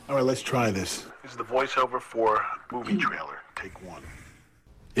All right, let's try this. This is the voiceover for movie trailer. Take one.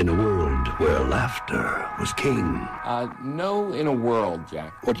 In a world where laughter was king. No in a world,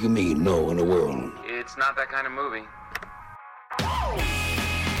 Jack. What do you mean, no in a world? It's not that kind of movie.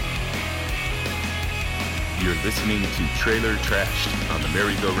 You're listening to Trailer Trashed on the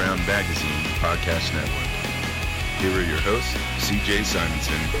Merry-Go-Round Magazine Podcast Network. Here are your hosts, CJ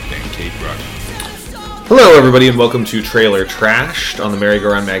Simonson and Kate Brockman. Hello, everybody, and welcome to Trailer Trashed on the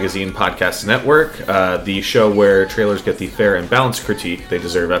Merry-Go-Round Magazine Podcast Network, the show where trailers get the fair and balanced critique they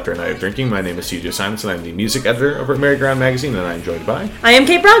deserve after a night of drinking. My name is CJ Simonson. I'm the music editor over at Merry-Go-Round Magazine, and I'm joined by... I am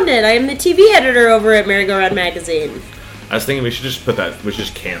Kate Brogdon. I am the TV editor over at Merry-Go-Round Magazine. I was thinking we should just we should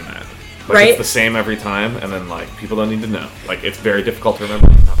just can that. Right? It's the same every time, and then, people don't need to know. It's very difficult to remember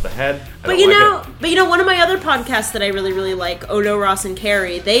off the top of the head. But you know, one of my other podcasts that I really, really like, Oh No, Ross and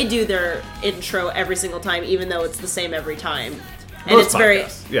Carrie, they do their intro every single time, even though it's the same every time. And Most it's very,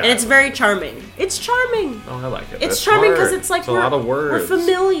 podcasts, yeah. and it's very charming. It's charming. Oh, I like it. It's charming because it's like a lot of words. We're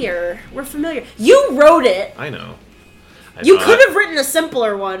familiar. We're familiar. You wrote it. I know. You could have written a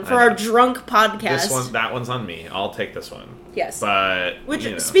simpler one for our drunk podcast. That one's on me. I'll take this one. Yes. But,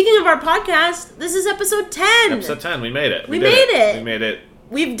 speaking of our podcast, this is episode 10. Episode 10. We made it. We made it. We made it.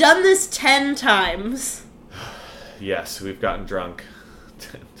 We've done this 10 times. Yes, we've gotten drunk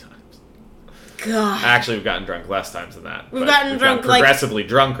 10 times. God. Actually, we've gotten drunk less times than that. We've gotten progressively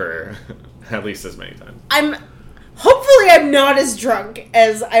drunker at least as many times. Hopefully I'm not as drunk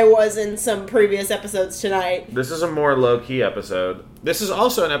as I was in some previous episodes tonight. This is a more low-key episode. This is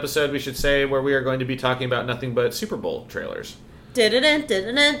also an episode, we should say, where we are going to be talking about nothing but Super Bowl trailers. Really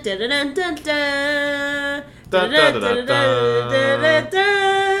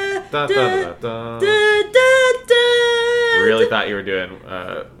thought you were doing,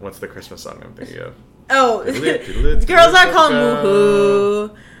 what's the Christmas song I'm thinking of? Oh, Girls Are Calling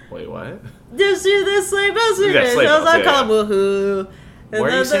Woohoo. Wait, what? Just do this sleigh bells. Girls Are Calling Woohoo. Why are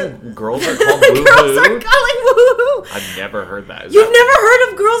you saying Girls Are Calling Woohoo? Girls Are Calling Woohoo. I've never heard that. You've never heard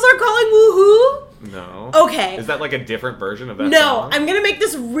of Girls Are Calling Woohoo? No. Okay. Is that like a different version of that song? No, I'm going to make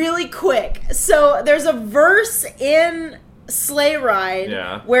this really quick. So there's a verse in Sleigh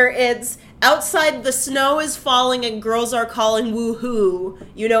Ride where it's, outside the snow is falling and girls are calling woohoo.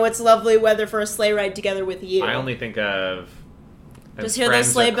 You know it's lovely weather for a sleigh ride together with you. I only think of... Just hear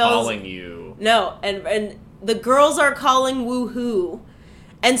those sleigh bells. Calling you. No, and the girls are calling woohoo.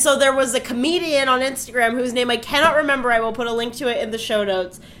 And so there was a comedian on Instagram whose name I cannot remember. I will put a link to it in the show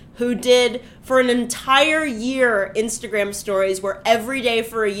notes. Who did for an entire year Instagram stories where every day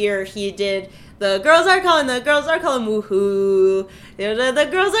for a year he did the girls are calling woohoo. The girls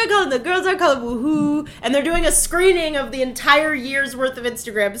are calling woohoo. And they're doing a screening of the entire year's worth of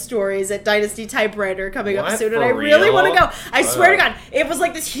Instagram stories at Dynasty Typewriter coming up soon. And I really want to go. I swear to God, it was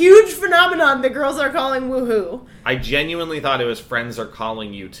like this huge phenomenon, the girls are calling woohoo. I genuinely thought it was Friends Are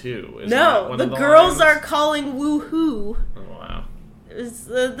Calling You Too. No, the girls are calling woohoo. Oh, wow.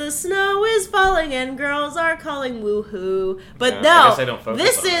 The snow is falling and girls are calling woohoo. But I no, guess I don't focus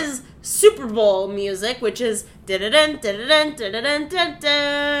this on is Super Bowl music, which is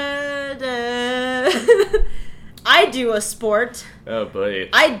I do a sport. Oh boy.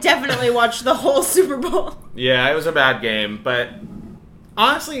 I definitely watched the whole Super Bowl. Yeah, it was a bad game, but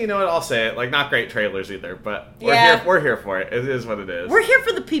honestly, you know what, I'll say it. Not great trailers either, but we're here for it. It is what it is. We're here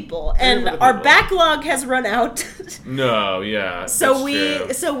for the people, and our backlog has run out. No, yeah. So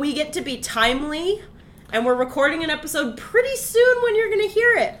we get to be timely, and we're recording an episode pretty soon when you're going to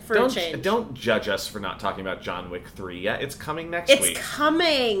hear it for a change. Don't judge us for not talking about John Wick 3 yet. It's coming next week. It's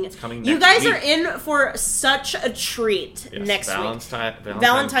coming. You guys are in for such a treat next week.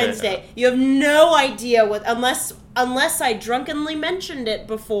 Valentine's Day. You have no idea what, unless I drunkenly mentioned it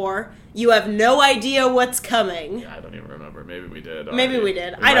before, you have no idea what's coming. Yeah, I don't even remember. Maybe we did. Maybe we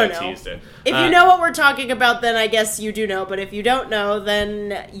did. I don't know. Teased it. If you know what we're talking about, then I guess you do know. But if you don't know,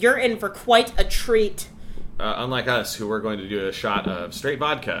 then you're in for quite a treat. Unlike us, who were going to do a shot of straight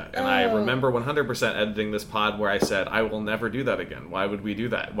vodka. And I remember 100% editing this pod where I said, I will never do that again. Why would we do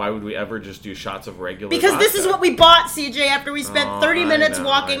that? Why would we ever just do shots of regular vodka? This is what we bought, CJ, after we spent 30 minutes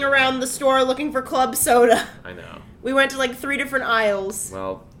walking around the store looking for club soda. I know. We went to 3 different aisles.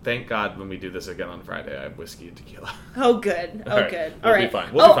 Well, thank God when we do this again on Friday, I have whiskey and tequila. Oh, good. All right. Good. We'll be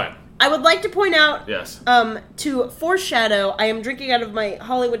fine. We'll be fine. I would like to point out, yes, to foreshadow, I am drinking out of my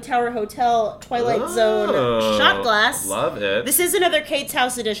Hollywood Tower Hotel Twilight Zone shot glass. Love it. This is another Kate's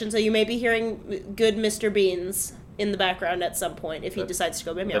House edition, so you may be hearing good Mr. Beans in the background at some point if he decides to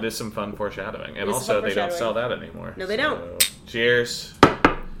go meow. That is some fun foreshadowing. And also, they don't sell that anymore. No, they don't. Cheers.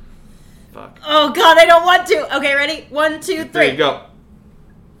 Fuck. Oh, God, I don't want to. Okay, ready? 1, 2, 3. There you go.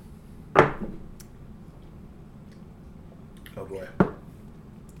 Oh boy.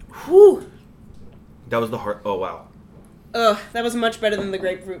 Whew. That was the hard. Oh wow. Ugh, that was much better than the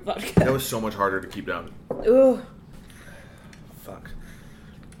grapefruit vodka. That was so much harder to keep down. Ooh. Fuck.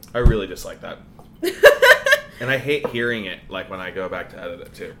 I really dislike that. And I hate hearing it, like, when I go back to edit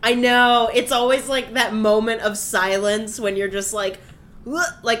it, too. I know. It's always, like, that moment of silence when you're just, like...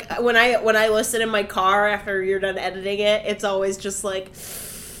 "Ugh." Like, when I listen in my car after you're done editing it, it's always just, like...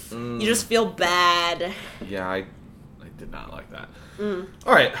 You just feel bad. Yeah, I did not like that.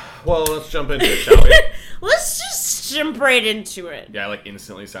 All right. Well, let's jump into it, shall we? Let's just jump right into it. Yeah, I, like,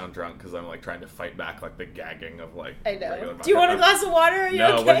 instantly sound drunk because I'm, like, trying to fight back, like, the gagging of, like... I know. regular Do you want a vodka. glass of water? Are you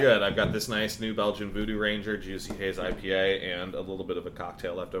No, okay? we're good. I've got this nice new Belgian Voodoo Ranger Juicy Haze IPA and a little bit of a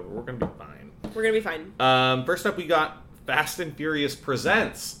cocktail left over. We're going to be fine. We're gonna be fine. First up, we got Fast and Furious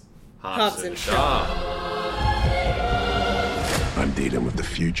Presents Hobbs and Shaw. Shaw. I'm dealing with the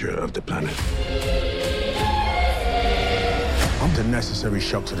future of the planet. I'm the necessary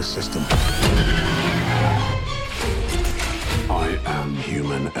shock to the system. I am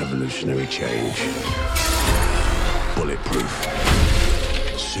human evolutionary change. Bulletproof.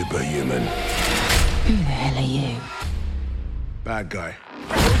 Superhuman. Who the hell are you? Bad guy.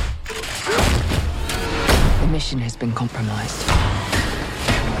 The mission has been compromised.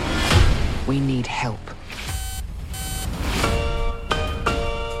 We need help.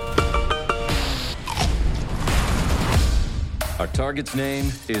 Our target's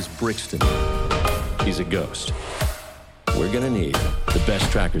name is Brixton. He's a ghost. We're gonna need the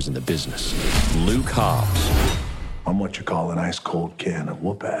best trackers in the business. Luke Hobbs. I'm what you call an ice-cold can of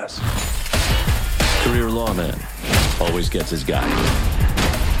whoop ass. Career lawman. Always gets his guy.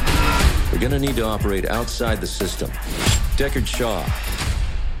 We're gonna need to operate outside the system. Deckard Shaw.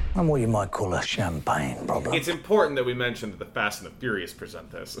 I'm what you might call a champagne problem. It's important that we mention that the Fast and the Furious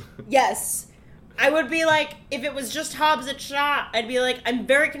present this. Yes. I would be like, if it was just Hobbs and Shaw, I'd be like, I'm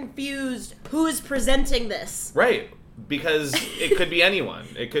very confused. Who is presenting this? Right. Because it could be anyone.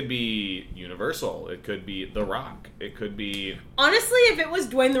 It could be Universal. It could be The Rock. It could be... Honestly, if it was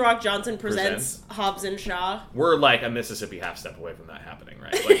Dwayne The Rock Johnson presents Hobbs and Shaw... We're like a Mississippi half step away from that happening,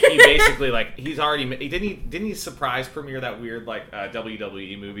 right? Like, he basically, like, he's already... Didn't he surprise premiere that weird, like,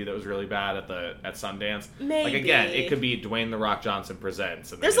 WWE movie that was really bad at Sundance? Maybe. Like, again, it could be Dwayne The Rock Johnson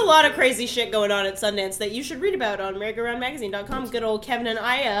presents. And There's a lot of crazy shit going on at Sundance that you should read about on merry-go-round-magazine.com. Good old Kevin and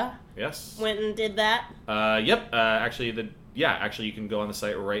Aya Yes. went and did that. Yep. Actually, you can go on the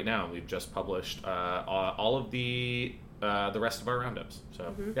site right now. We've just published all of the rest of our roundups.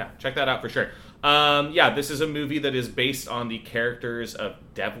 So, yeah, check that out for sure. This is a movie that is based on the characters of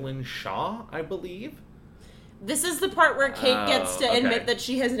Devlin Shaw, I believe. This is the part where Kate gets to okay. admit that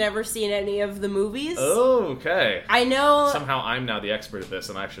she has never seen any of the movies. Oh, okay. I know... Somehow I'm now the expert at this,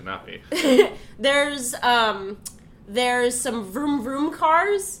 and I should not be. There's some vroom vroom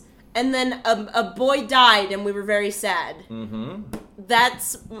cars, and then a boy died, and we were very sad. Mm-hmm.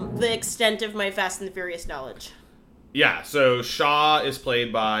 That's the extent of my Fast and the Furious knowledge. Yeah, so Shaw is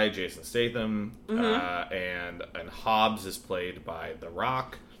played by Jason Statham, and Hobbs is played by The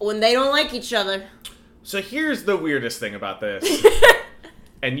Rock. When they don't like each other. So here's the weirdest thing about this.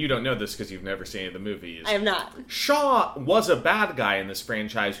 And you don't know this because you've never seen any of the movies. I have not. Shaw was a bad guy in this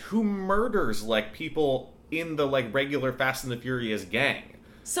franchise who murders, like, people in the, like, regular Fast and the Furious gang.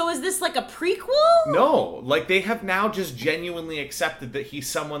 So is this like a prequel? No, like, they have now just genuinely accepted that he's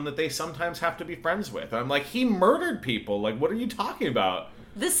someone that they sometimes have to be friends with. And I'm like, he murdered people. Like, what are you talking about?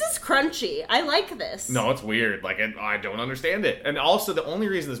 This is crunchy. I like this. No, it's weird. Like, I don't understand it. And also, the only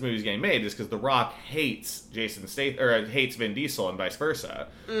reason this movie's getting made is because The Rock hates Jason Statham, or hates Vin Diesel, and vice versa.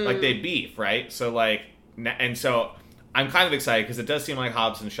 Like, they beef, right? So, like, and so I'm kind of excited because it does seem like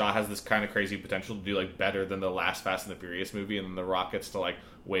Hobbs and Shaw has this kind of crazy potential to do, like, better than the last Fast and the Furious movie, and then The Rock gets to, like,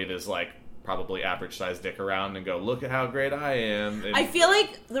 wave his, like, probably average-sized dick around and go, look at how great I am. And I feel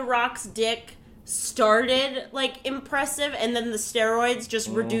like The Rock's dick started like impressive, and then the steroids just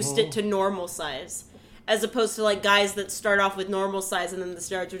reduced it to normal size, as opposed to like guys that start off with normal size and then the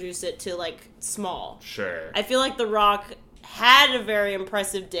steroids reduce it to like small. Sure. I feel like The Rock had a very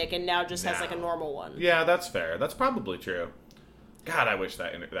impressive dick and now just has like a normal one. Yeah, that's fair. That's probably true. God, I wish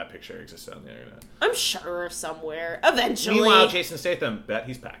that picture existed on the internet. I'm sure somewhere eventually. Meanwhile, Jason Statham, bet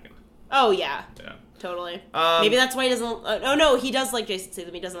he's packing. Oh yeah. Yeah. Totally. Maybe that's why he doesn't... oh, no, he does like Jason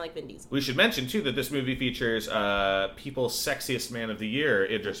Statham. He doesn't like Vin Diesel. We should mention, too, that this movie features People's Sexiest Man of the Year,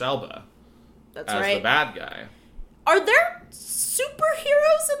 Idris Elba. That's as right. the bad guy. Are there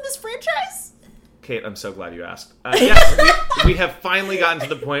superheroes in this franchise? Kate, I'm so glad you asked. Yes, we have finally gotten to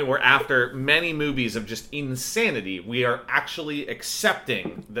the point where after many movies of just insanity, we are actually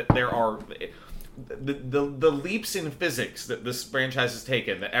accepting that there are... the leaps in physics that this franchise has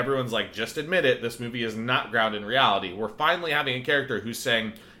taken, that everyone's like, just admit it, this movie is not grounded in reality. We're finally having a character who's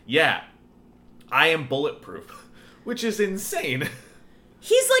saying, yeah, I am bulletproof, which is insane.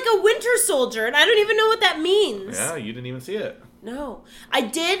 He's like a winter soldier, and I don't even know what that means. Yeah, you didn't even see it. No. I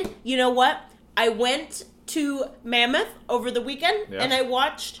did, you know what? I went to Mammoth over the weekend, and I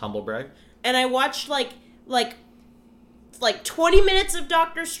watched... Humble brag. And I watched, like 20 minutes of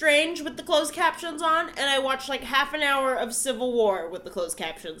Doctor Strange with the closed captions on, and I watched, like, half an hour of Civil War with the closed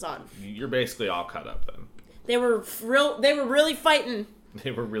captions on. You're basically all cut up, then. They were really fighting.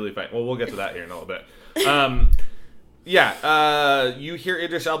 They were really fighting. Well, we'll get to that here in a little bit. You hear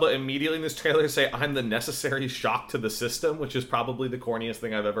Idris Elba immediately in this trailer say, I'm the necessary shock to the system, which is probably the corniest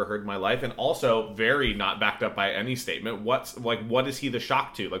thing I've ever heard in my life, and also very not backed up by any statement. What is he the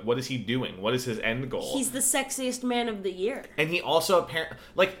shock to? Like, what is he doing? What is his end goal? He's the sexiest man of the year. And he also apparently,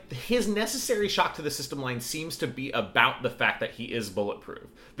 like, his necessary shock to the system line seems to be about the fact that he is bulletproof.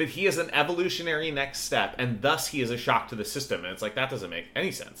 That he is an evolutionary next step, and thus he is a shock to the system. And it's like, that doesn't make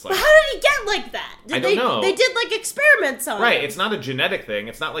any sense. Like, but how did he get like that? I don't know. They did, like, experiments on Right, him. it's not a genetic thing.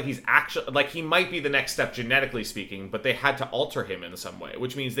 It's not like he's actually... Like, he might be the next step genetically speaking, but they had to alter him in some way,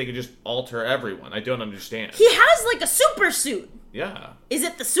 which means they could just alter everyone. I don't understand. He has, like, a super suit. Yeah. Is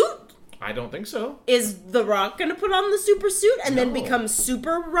it the suit? I don't think so. Is The Rock gonna put on the super suit and then become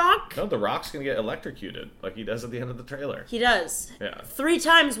Super Rock? No, The Rock's gonna get electrocuted, like he does at the end of the trailer. He does. Yeah. 3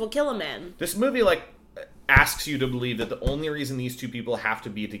 times will kill a man. This movie, like, asks you to believe that the only reason these two people have to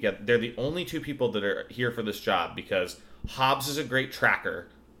be together... They're the only two people that are here for this job because Hobbs is a great tracker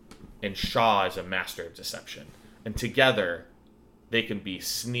and Shaw is a master of deception. And together, they can be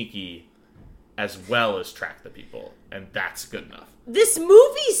sneaky as well as track the people. And that's good enough. This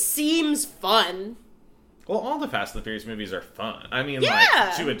movie seems fun. Well, all the Fast and the Furious movies are fun. I mean, Yeah.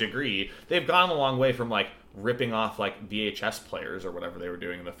 like, to a degree. They've gone a long way from, like, ripping off, like, VHS players or whatever they were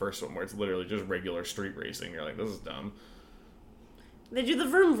doing in the first one, where it's literally just regular street racing. You're like, this is dumb. They do the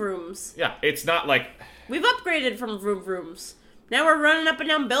vroom vrooms. Yeah, it's not like... We've upgraded from vroom vrooms. Now we're running up and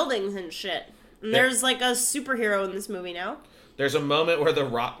down buildings and shit. And there's, like, a superhero in this movie now. There's a moment where The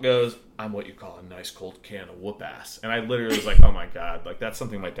Rock goes, I'm what you call a nice cold can of whoop ass. And I literally was like, oh my god, like that's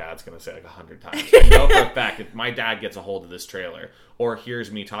something my dad's going to say like 100 times. I know for a fact, if my dad gets a hold of this trailer or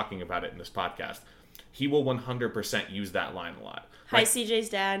hears me talking about it in this podcast, he will 100% use that line a lot. Hi, CJ's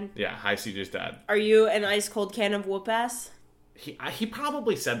dad. Yeah, hi, CJ's dad. Are you an ice cold can of whoop ass? He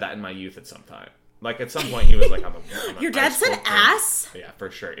probably said that in my youth at some time. Like, at some point, he was like, I'm Your dad said ass? Yeah, for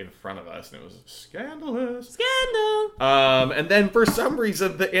sure, in front of us, and it was scandalous. Scandal! And then, for some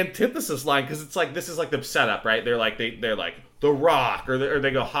reason, the antithesis line, because it's like, this is like the setup, right? They're like, The Rock, or they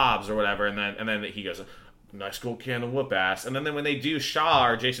go Hobbs, or whatever, and then he goes, nice cold can of whoop ass. And then when they do Shaw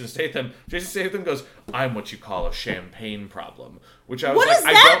or Jason Statham goes, I'm what you call a champagne problem. Which I was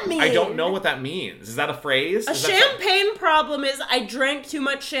mean? I don't know what that means. Is that a phrase? A champagne problem is I drank too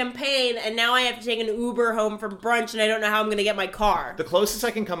much champagne and now I have to take an Uber home from brunch and I don't know how I'm going to get my car. The closest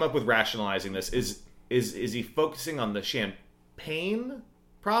I can come up with rationalizing this is he focusing on the champagne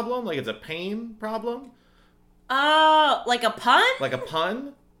problem? Like it's a pain problem? Like a pun? Like a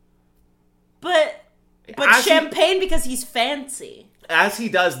pun? But champagne because he's fancy. As he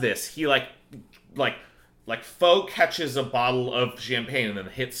does this, he like faux catches a bottle of champagne and then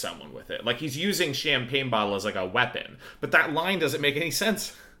hits someone with it. Like he's using champagne bottle as like a weapon. But that line doesn't make any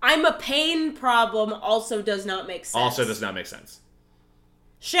sense. I'm a pain problem also does not make sense. Also does not make sense.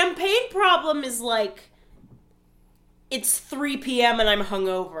 Champagne problem is like, it's 3 p.m. and I'm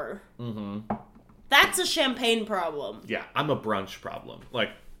hungover. Mm-hmm. That's a champagne problem. Yeah, I'm a brunch problem.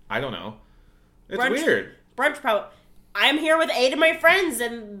 Like, I don't know. It's Brunch, weird. Brunch problem. I'm here with 8 of my friends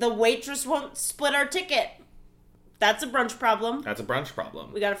and the waitress won't split our ticket. That's a brunch problem. That's a brunch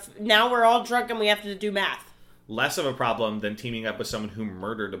problem. Now we're all drunk and we have to do math. Less of a problem than teaming up with someone who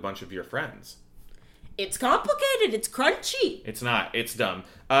murdered a bunch of your friends. It's complicated. It's crunchy. It's not. It's dumb.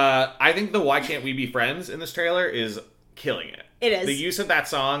 I think the Why Can't We Be Friends in this trailer is killing it. It is. The use of that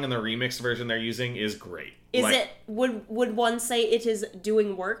song and the remixed version they're using is great. Would one say it is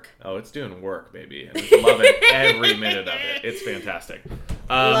doing work? Oh, it's doing work, baby. And I love it every minute of it. It's fantastic.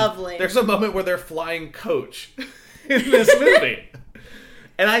 Lovely. There's a moment where they're flying coach in this movie.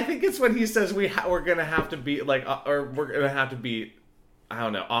 And I think it's when he says we're going to have to be like, or we're going to have to be, I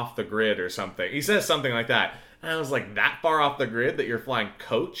don't know, off the grid or something. He says something like that. And I was like, that far off the grid that you're flying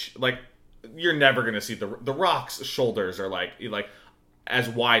coach? Like, you're never going to see the Rock's shoulders are like as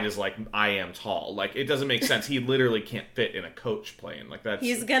wide as, like, I am tall. Like, it doesn't make sense. He literally can't fit in a coach plane. Like, that's...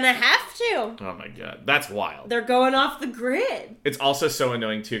 He's gonna have to. Oh, my God. That's wild. They're going off the grid. It's also so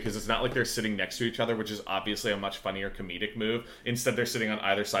annoying, too, because it's not like they're sitting next to each other, which is obviously a much funnier comedic move. Instead, they're sitting on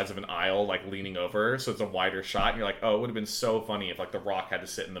either sides of an aisle, like, leaning over, so it's a wider shot, and you're like, oh, it would have been so funny if, like, The Rock had to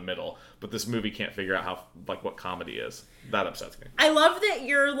sit in the middle. But this movie can't figure out how, like, what comedy is. That upsets me. I love that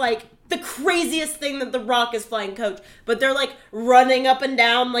you're, like, the craziest thing that The Rock is flying coach, but they're, like, running up and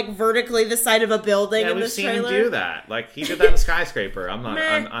down, like, vertically the side of a building in this trailer. Yeah, we've seen him do that. Like, he did that in Skyscraper. I'm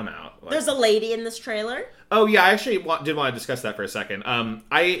out. Like, there's a lady in this trailer. Oh, yeah, I actually did want to discuss that for a second.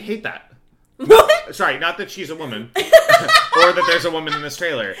 I hate that. What? Sorry, not that she's a woman, or that there's a woman in this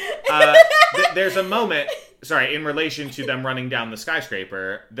trailer. There's a moment, in relation to them running down the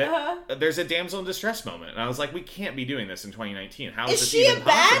skyscraper, that there's a damsel in distress moment. And I was like, we can't be doing this in 2019. How is this even possible?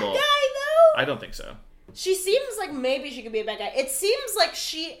 Is she a bad guy, though? I don't think so. She seems like maybe she could be a bad guy. It seems like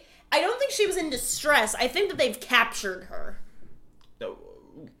I don't think she was in distress. I think that they've captured her.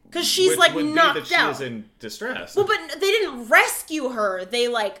 Because she's, like, knocked out. She was in distress. Well, but they didn't rescue her. They,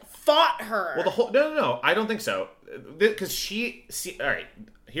 like, fought her. Well, no. I don't think so. Because all right,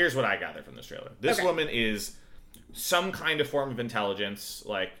 here's what I gather from this trailer. This woman is some kind of form of intelligence,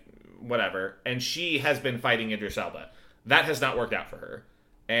 like, whatever, and she has been fighting Idris Elba. That has not worked out for her.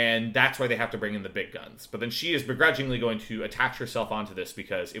 And that's why they have to bring in the big guns. But then she is begrudgingly going to attach herself onto this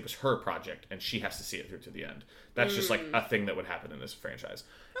because it was her project and she has to see it through to the end. That's just, like, a thing that would happen in this franchise.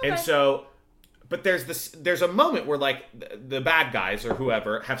 Okay. And so, but there's a moment where, like, the bad guys or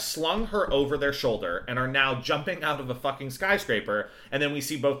whoever have slung her over their shoulder and are now jumping out of a fucking skyscraper. And then we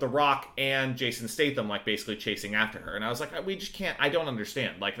see both The Rock and Jason Statham, like, basically chasing after her. And I was like, we just can't, I don't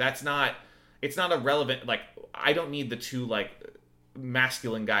understand. Like, it's not a relevant, like, I don't need the two, like,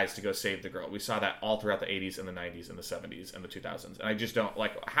 masculine guys to go save the girl. We saw that all throughout the 80s and the 90s and the 70s and the 2000s. And I just don't,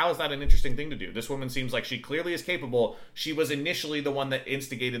 like, how is that an interesting thing to do? This woman seems like she clearly is capable. She was initially the one that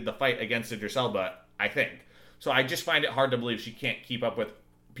instigated the fight against Idris Elba, I think. So I just find it hard to believe she can't keep up with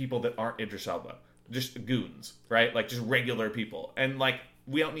people that aren't Idris Elba. Just goons, right? Like, just regular people. And, like,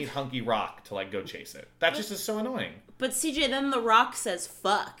 we don't need hunky Rock to, like, go chase it. That just is so annoying. But CJ, then The Rock says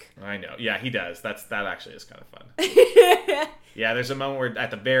fuck. I know. Yeah, he does. That actually is kind of fun. Yeah, there's a moment where at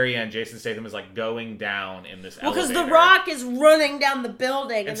the very end, Jason Statham is, like, going down in this elevator. Because The Rock is running down the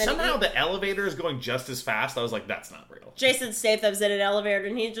building. And then somehow the elevator is going just as fast. I was like, that's not real. Jason Statham's in an elevator,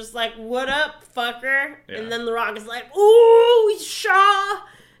 and he's just like, what up, fucker? Yeah. And then The Rock is like, ooh, Shaw.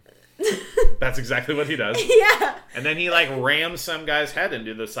 That's exactly what he does. Yeah. And then he, like, rams some guy's head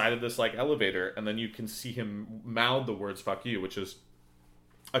into the side of this, like, elevator, and then you can see him mouth the words "fuck you," which is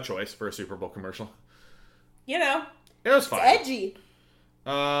a choice for a Super Bowl commercial. You know. It was fun. It's edgy.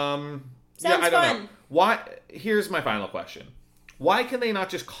 Sounds I don't know. Why? Here's my final question. Why can they not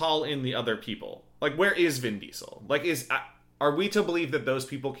just call in the other people? Like, where is Vin Diesel? Like, are we to believe that those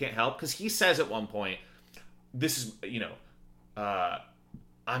people can't help? Because he says at one point, this is,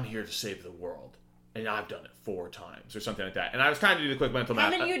 I'm here to save the world. And I've done it 4 times or something like that. And I was trying to do the quick mental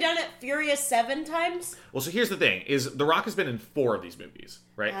math. Haven't you done it Furious 7 times? Well, so here's the thing. Is The Rock has been in 4 of these movies,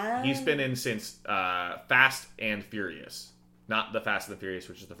 right? He's been in since Fast and Furious. Not the Fast and the Furious,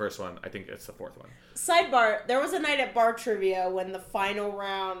 which is the first one. I think it's the 4th one. Sidebar, there was a night at Bar Trivia when the final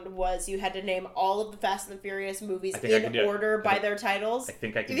round was you had to name all of the Fast and the Furious movies in order by their titles. I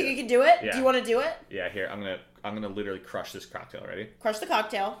think I can do it. You think you can do it? Yeah. Do you want to do it? Yeah, here. I'm gonna literally crush this cocktail. Ready? Crush the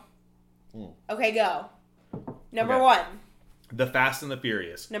cocktail. Okay, go. Number 1. The Fast and the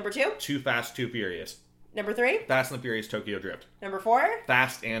Furious. Number 2. Too Fast, Too Furious. Number 3. Fast and the Furious Tokyo Drift. Number 4.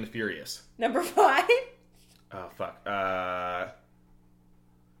 Fast and Furious. Number 5. Oh, fuck. I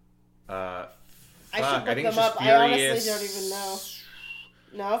should look think them up. I honestly don't even know.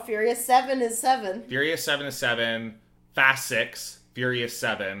 No, Furious 7 is 7. Furious 7 is 7. Fast 6. Furious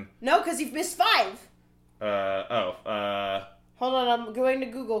 7. No, because you've missed 5. Hold on, I'm going to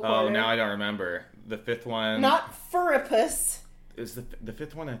Google Corner. Oh, now I don't remember. The 5th one... Not Furipus. Is the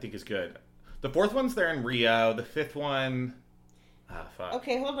 5th one I think is good. The 4th one's there in Rio. The 5th one... Ah, fuck.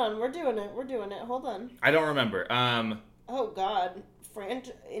 Okay, hold on. We're doing it. Hold on. I don't remember. Oh, God.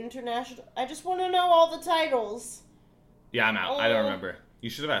 International... I just want to know all the titles. Yeah, I'm out. I don't remember. You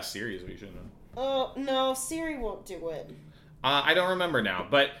should have asked Siri is what you should have known. Oh, no. Siri won't do it. I don't remember now.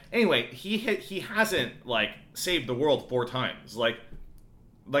 But anyway, he hasn't, like, saved the world 4 times. Like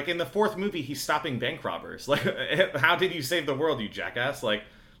in the 4th movie, he's stopping bank robbers. Like, how did you save the world, you jackass? Like,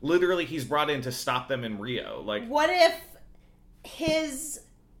 literally, he's brought in to stop them in Rio. Like, what if his...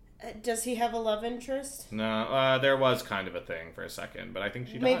 does he have a love interest? No, there was kind of a thing for a second, but I think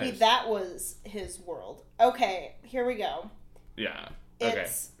she dies. Maybe that was his world. Okay, here we go. Yeah.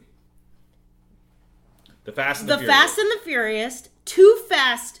 It's The Fast and The Fast and the Furious, Too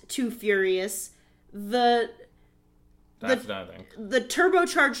Fast, Too Furious, the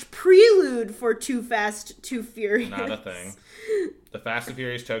turbocharged prelude for Too Fast, Too Furious. Not a thing. The Fast and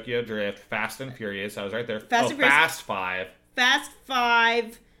Furious Tokyo Drift, Fast and Furious. I was right there. Fast and Furious. Fast 5. Fast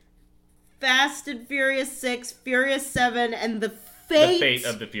 5, Fast and Furious 6, Furious 7, and the Fate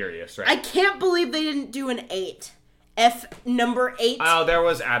of the Furious, right? I can't believe they didn't do an 8. Number 8. Oh, there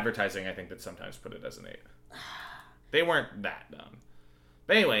was advertising, I think, that sometimes put it as an 8. They weren't that dumb.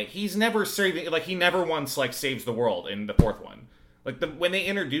 But anyway, he's never saving, like, he never once, like, saves the world in the fourth one. Like, when they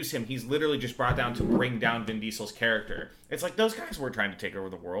introduce him, he's literally just brought down to bring down Vin Diesel's character. It's like, those guys weren't trying to take over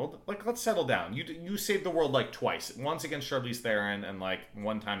the world. Like, let's settle down. You saved the world, like, twice. Once against Charlize Theron, and, like,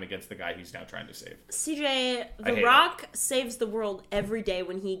 one time against the guy he's now trying to save. CJ, The Rock saves the world every day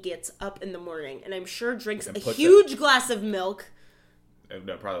when he gets up in the morning, and I'm sure drinks a huge glass of milk.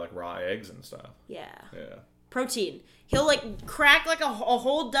 No, probably, like, raw eggs and stuff. Yeah. Yeah. Protein. He'll, like, crack, like, a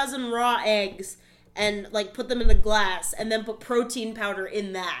whole dozen raw eggs and, like, put them in a glass, and then put protein powder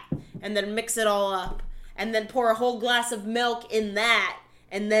in that, and then mix it all up, and then pour a whole glass of milk in that,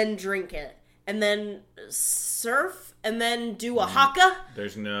 and then drink it, and then surf, and then do a haka.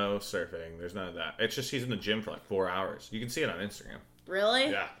 There's no surfing. There's none of that. It's just he's in the gym for, like, 4 hours. You can see it on Instagram.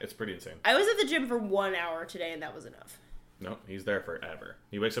 Really? Yeah, it's pretty insane. I was at the gym for 1 hour today, and that was enough. No, he's there forever.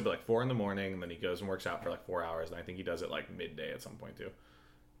 He wakes up at, like, 4 in the morning, and then he goes and works out for, like, 4 hours, and I think he does it, like, midday at some point, too.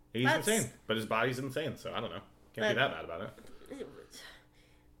 He's insane, but his body's insane, so I don't know. Can't be that bad about it.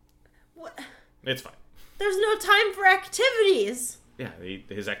 What? It's fine. There's no time for activities. Yeah,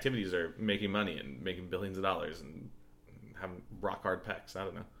 his activities are making money and making billions of dollars and having rock hard pecs. I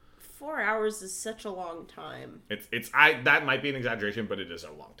don't know. 4 hours is such a long time. That might be an exaggeration, but it is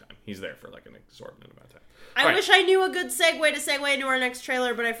a long time. He's there for like an exorbitant amount of time. I wish I knew a good segue to segue into our next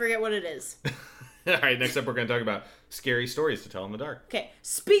trailer, but I forget what it is. All right, next up we're going to talk about scary stories to tell in the dark. Okay,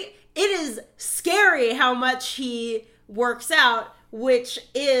 it is scary how much he works out, which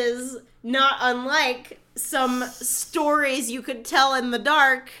is not unlike some stories you could tell in the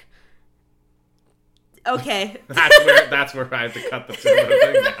dark. Okay. That's where I have to cut the cinema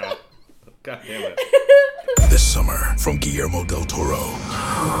thing now. God damn it. This summer, from Guillermo del Toro.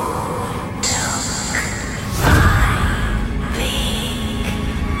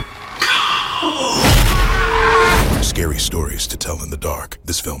 Scary stories to tell in the dark.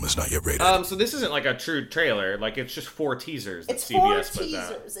 This film is not yet rated. So this isn't like a true trailer. Like, it's just 4 teasers that it's CBS 4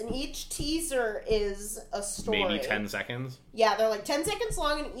 teasers, and each teaser is a story. Maybe 10 seconds? Yeah, they're like 10 seconds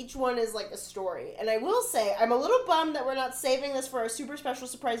long, and each one is like a story. And I will say, I'm a little bummed that we're not saving this for our super special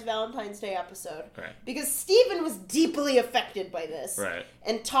surprise Valentine's Day episode. Right. Because Steven was deeply affected by this. Right.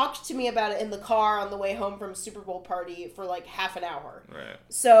 And talked to me about it in the car on the way home from Super Bowl party for like half an hour. Right.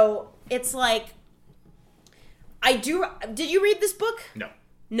 So, it's like... Did you read this book?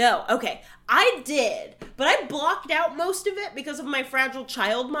 No, okay. I did, but I blocked out most of it because of my fragile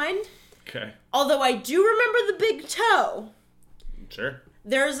child mind. Okay. Although I do remember the big toe. Sure.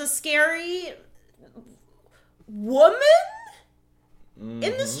 There's a scary woman in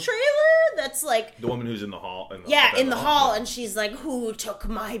this trailer that's like... The woman who's in the hall. In the hall, and she's like, who took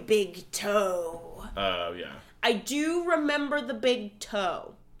my big toe? Oh, yeah. I do remember the big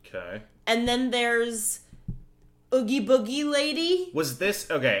toe. Okay. And then there's... Oogie Boogie Lady. Was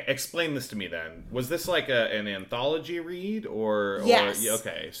this... Okay, explain this to me then. Was this like an anthology read or... Yes.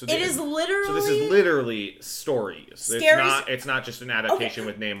 Okay. So it is literally... So this is literally stories. It's not just an adaptation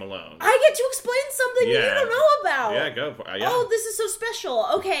with name alone. I get to explain something you don't know about. Yeah, go for it. Yeah. Oh, this is so special.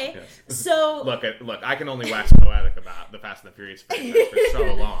 Okay. Yes. So... Look, I can only wax poetic about the Fast and the Furious franchise for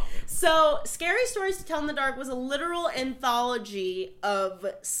so long. So, Scary Stories to Tell in the Dark was a literal anthology of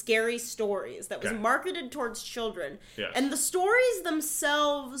scary stories that was marketed towards children. Yes. And the stories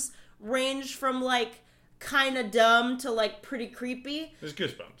themselves ranged from, like, kind of dumb to, like, pretty creepy. It was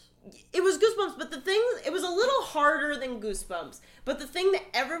Goosebumps. It was Goosebumps, but it was a little harder than Goosebumps. But the thing that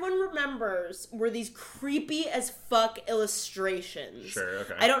everyone remembers were these creepy as fuck illustrations. Sure,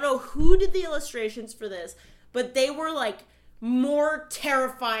 okay. I don't know who did the illustrations for this, but they were, like, more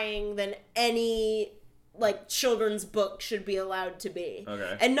terrifying than any, like, children's book should be allowed to be.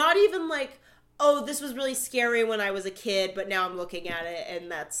 Okay. And not even, like, oh, this was really scary when I was a kid, but now I'm looking at it,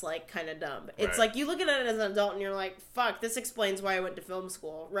 and that's, like, kind of dumb. It's like, you look at it as an adult, and you're like, fuck, this explains why I went to film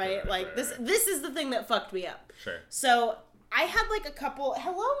school, right? This is the thing that fucked me up. Sure. So, I had, like, a couple...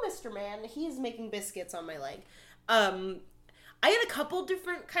 Hello, Mr. Man. He's making biscuits on my leg. I had a couple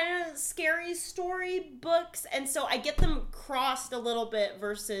different kind of scary story books, and so I get them crossed a little bit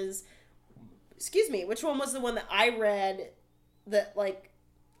versus... Excuse me, which one was the one that I read that, like,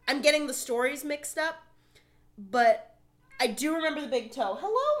 I'm getting the stories mixed up, but I do remember the big toe.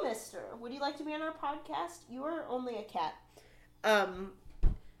 Hello, mister. Would you like to be on our podcast? You are only a cat.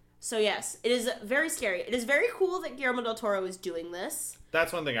 So yes, it is very scary. It is very cool that Guillermo del Toro is doing this.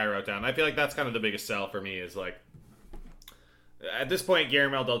 That's one thing I wrote down. I feel like that's kind of the biggest sell for me is, like, at this point,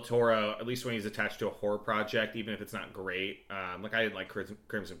 Guillermo del Toro, at least when he's attached to a horror project, even if it's not great, like, I didn't like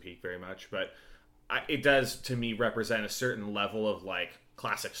Crimson Peak very much, but it does, to me, represent a certain level of, like,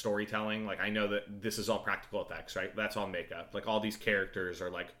 classic storytelling. Like, I know that this is all practical effects, right? That's all makeup. Like, all these characters are,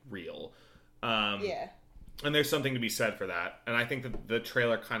 like, real. Yeah. And there's something to be said for that. And I think that the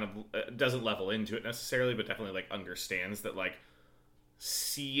trailer kind of doesn't level into it necessarily, but definitely, like, understands that, like,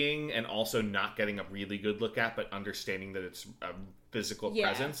 seeing and also not getting a really good look at, but understanding that it's a physical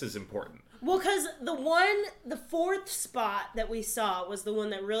presence is important. Well, because the fourth spot that we saw was the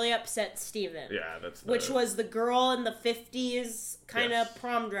one that really upset Steven. Yeah, which was the girl in the 50s kind of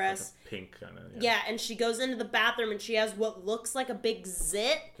prom dress. Like pink kind of. Yeah, and she goes into the bathroom and she has what looks like a big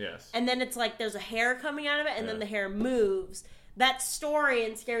zit. Yes. And then it's like there's a hair coming out of it, and then the hair moves. That story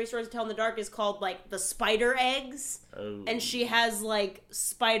in Scary Stories to Tell in the Dark is called, like, the spider eggs. Oh. And she has, like,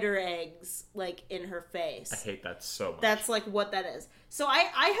 spider eggs, like, in her face. I hate that so much. That's, like, what that is. So I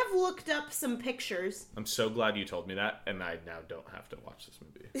have looked up some pictures. I'm so glad you told me that, and I now don't have to watch this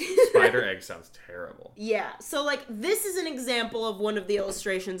movie. Spider egg sounds terrible. Yeah. So, like, this is an example of one of the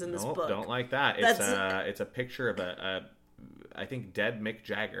illustrations in this book. Don't like that. It's a picture of I think, dead Mick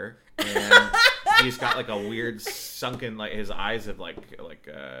Jagger, and he's got, like, a weird sunken, like, his eyes have, like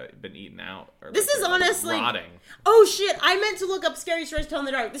been eaten out. Or, this is honestly rotting. Oh shit! I meant to look up Scary Stories to Tell in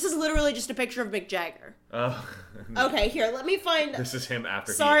the Dark. This is literally just a picture of Mick Jagger. Oh. Okay, here, let me find. This is him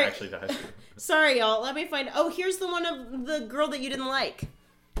after he actually dies. Sorry, y'all. Let me find. Oh, here's the one of the girl that you didn't like.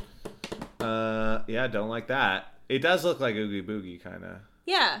 Yeah, don't like that. It does look like Oogie Boogie, kind of.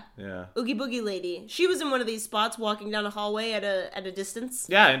 Yeah. Yeah. Oogie Boogie lady. She was in one of these spots walking down a hallway at a distance.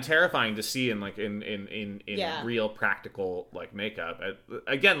 Yeah, and terrifying to see in, like, in real practical, like, makeup.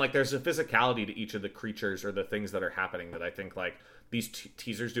 Again, like, there's a physicality to each of the creatures or the things that are happening that I think, like, these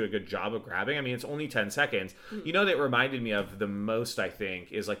teasers do a good job of grabbing. I mean, it's only 10 seconds. You know, that reminded me of the most, I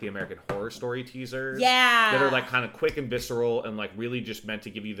think, is, like, the American Horror Story teasers. Yeah. That are, like, kind of quick and visceral and, like, really just meant to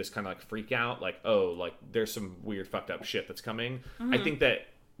give you this kind of, like, freak out. Like, oh, like, there's some weird fucked up shit that's coming. Mm-hmm. I think that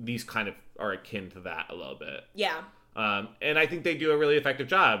these kind of are akin to that a little bit. Yeah. And I think they do a really effective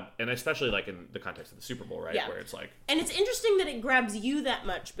job, and especially, like, in the context of the Super Bowl, right? Yeah. Where it's like... And it's interesting that it grabs you that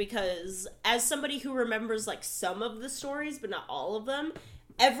much, because as somebody who remembers, like, some of the stories, but not all of them,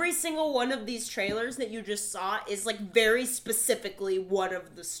 every single one of these trailers that you just saw is, like, very specifically one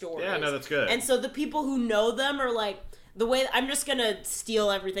of the stories. Yeah, no, that's good. And so the people who know them are, like... The way... I'm just gonna steal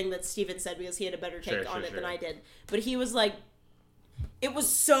everything that Steven said, because he had a better take on it than I did. But he was like... It was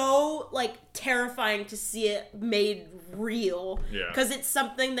so, like, terrifying to see it made real. Yeah. Because it's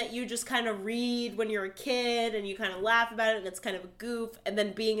something that you just kind of read when you're a kid and you kind of laugh about it and it's kind of a goof. And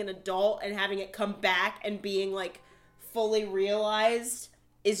then being an adult and having it come back and being, like, fully realized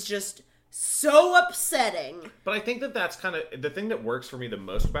is just so upsetting. But I think that that's kind of... The thing that works for me the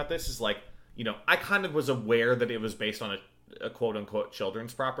most about this is, like, you know, I kind of was aware that it was based on a quote-unquote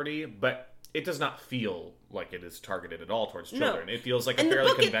children's property, but... It does not feel like it is targeted at all towards children. No. It feels like a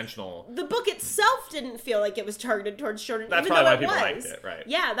fairly conventional... The book itself didn't feel like it was targeted towards children. That's even probably though why people liked it, right?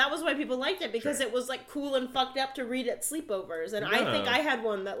 Yeah, that was why people liked it, because it was, like, cool and fucked up to read at sleepovers. And I think I had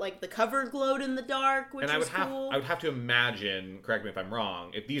one that, like, the cover glowed in the dark, which was cool. I would have to imagine, correct me if I'm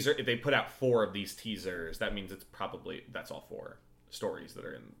wrong, if they put out 4 of these teasers, that means that's all 4 stories that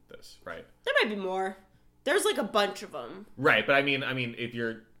are in this, right? There might be more. There's, like, a bunch of them. Right, but I mean, if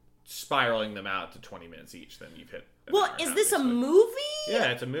you're spiraling them out to 20 minutes each, then you've hit... Well, is this a movie?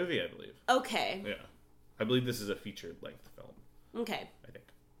 Yeah, it's a movie, I believe. Okay. Yeah. I believe this is a feature-length film. Okay. I think.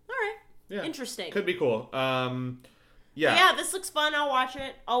 All right. Yeah. Interesting. Could be cool. Yeah. Yeah, this looks fun. I'll watch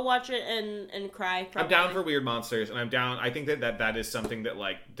it. I'll watch it and cry, probably. I'm down for weird monsters, and I'm down... I think that is something that,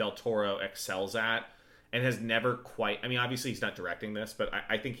 like, Del Toro excels at, and has never quite... I mean, obviously he's not directing this, but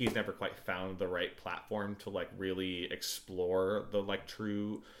I think he's never quite found the right platform to, like, really explore the, like,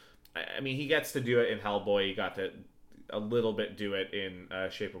 true... I mean, he gets to do it in Hellboy. He got to a little bit do it in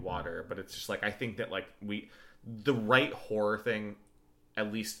Shape of Water, but it's just like, I think that, like, the right horror thing,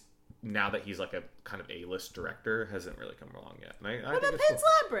 at least now that he's, like, a kind of A-list director, hasn't really come along yet. And what about Pan's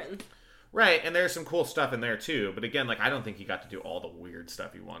Labyrinth? Right, and there's some cool stuff in there too, but again, like, I don't think he got to do all the weird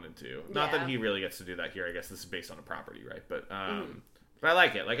stuff he wanted to. Not that he really gets to do that here. I guess this is based on a property, right? But but I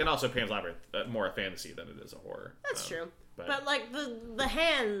like it. Like, and also Pan's Labyrinth, more a fantasy than it is a horror. That's true. But like the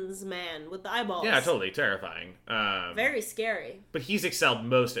hands man with the eyeballs. Yeah, totally terrifying. Very scary. But he's excelled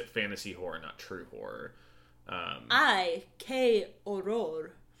most at fantasy horror, not true horror. K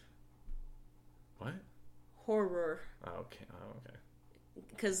horror. What? Horror. Oh, okay.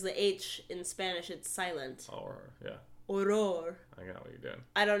 Because the H in Spanish, it's silent. Horror, yeah. Horror. I got what you're doing.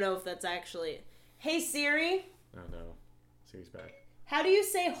 I don't know if that's actually... Hey, Siri. Oh, no. Siri's back. How do you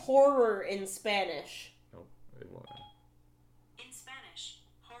say horror in Spanish? Nope. It won't. In Spanish,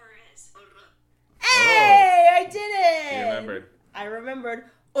 horror is horror. Hey! I did it! You remembered. I remembered.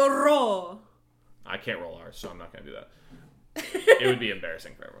 Horror. I can't roll R's, so I'm not going to do that. It would be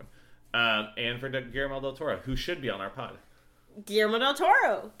embarrassing for everyone. And for Guillermo del Toro, who should be on our pod. Guillermo del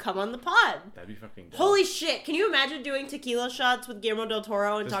Toro, come on the pod. That'd be fucking dope. Holy shit, can you imagine doing tequila shots with Guillermo del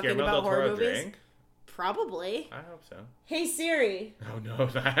Toro and talking Guillermo about del horror Toro movies? drink? Probably. I hope so. Hey Siri. Oh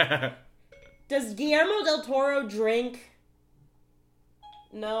no. Does Guillermo del Toro drink?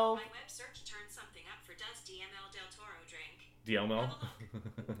 No. My web search turned something up for does DML del Toro drink. DML?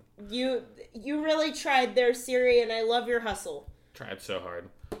 You really tried there, Siri, and I love your hustle. Tried so hard.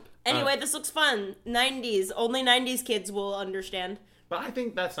 Anyway, this looks fun. 90s. Only 90s kids will understand. But I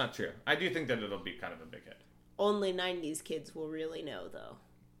think that's not true. I do think that it'll be kind of a big hit. Only 90s kids will really know, though.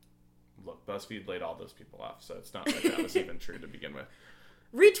 Look, BuzzFeed laid all those people off, so it's not like that was even true to begin with.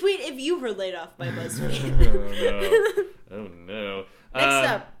 Retweet if you were laid off by BuzzFeed. Oh no. Next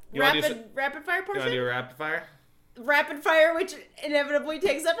up, rapid fire You portion? want to do a rapid fire? Rapid fire, which inevitably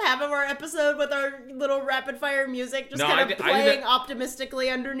takes up half of our episode with our little rapid fire music just kind of playing optimistically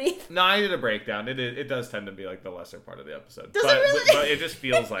underneath. No, I did a breakdown. It does tend to be like the lesser part of the episode. Does it really? But it just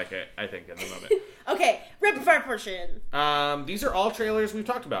feels like it, I think, in the moment. Okay, rapid fire portion. These are all trailers we've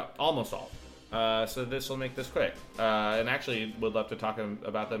talked about. Almost all. So this will make this quick. And actually would love to talk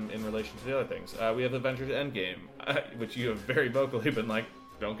about them in relation to the other things. We have Avengers Endgame, which you have very vocally been like,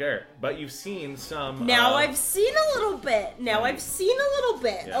 don't care. But you've seen some... Now I've seen a little bit.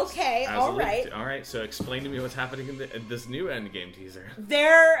 Yes. Okay, all right. All right, so explain to me what's happening in this new Endgame teaser.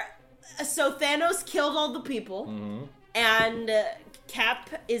 So Thanos killed all the people, and Cap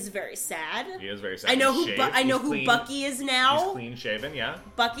is very sad. He is very sad. I know who Bucky is now. He's clean shaven, yeah.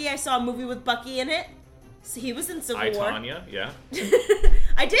 Bucky, I saw a movie with Bucky in it. So he was in Civil War. Tanya, yeah.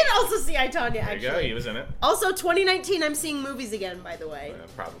 I did also see I, Tanya, actually. There you go, he was in it. Also, 2019, I'm seeing movies again, by the way.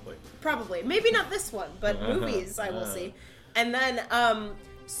 Probably. Maybe not this one, but movies I will see. And then,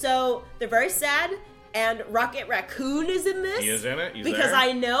 so they're very sad, and Rocket Raccoon is in this. He is in it,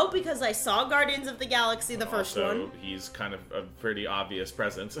 because I saw Guardians of the Galaxy, the first one. He's kind of a pretty obvious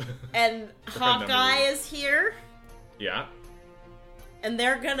presence. And Hawkeye is here. Yeah. And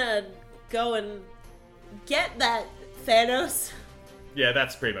they're gonna go and get that Thanos. Yeah,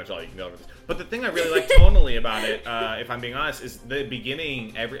 that's pretty much all you can go over this. But the thing I really like tonally about it, if I'm being honest, is the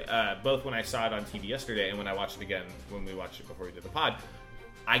beginning. Both when I saw it on TV yesterday and when I watched it again when we watched it before we did the pod,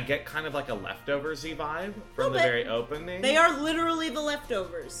 I get kind of like a Leftovers-y vibe from the very opening. They are literally the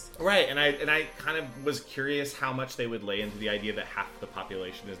Leftovers, right? And I kind of was curious how much they would lay into the idea that half the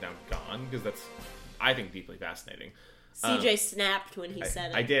population is now gone, because that's, I think, deeply fascinating. CJ snapped when he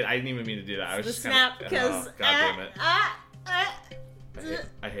said it. I did. I didn't even mean to do that. I was just snap because God damn it.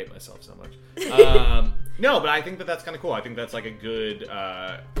 I hate myself so much. No, but I think that's kind of cool. I think that's like a good.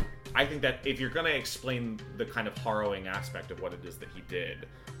 I think that if you're going to explain the kind of harrowing aspect of what it is that he did,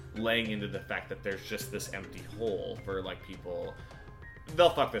 laying into the fact that there's just this empty hole for like people, they'll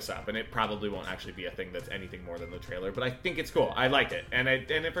fuck this up, and it probably won't actually be a thing that's anything more than the trailer. But I think it's cool. I like it, and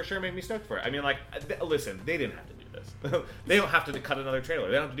it for sure made me stoked for it. I mean, like, listen, they didn't have to do this. They don't have to cut another trailer.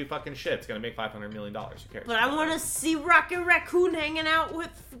 They don't have to do fucking shit. It's gonna make $500 million. Who cares? But I want to see Rocket Raccoon hanging out with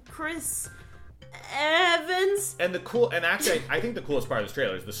Chris Evans. And actually, I think the coolest part of this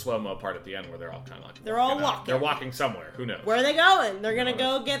trailer is the slow-mo part at the end where they're all kind of like... They're all walking. They're walking somewhere. Who knows? Where are they going? They're gonna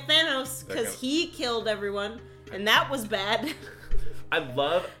go get Thanos, because he killed everyone, and that was bad. I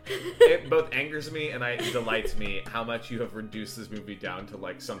love it. Both angers me and it delights me how much you have reduced this movie down to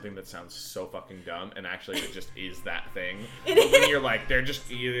like something that sounds so fucking dumb, and actually it just is that thing. When you're like, they're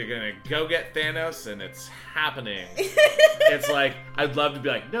just either gonna go get Thanos and it's happening. It's like, I'd love to be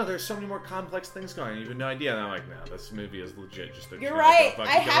like, no, there's so many more complex things going on. You have no idea. And I'm like, no, this movie is legit. You're right.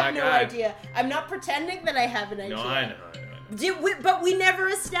 I have no idea. I'm not pretending that I have an idea. No, I know. But we never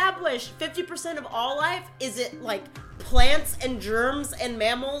established 50% of all life. Is it like plants and germs and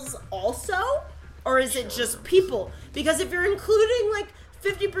mammals also? Or is it just people? Because if you're including like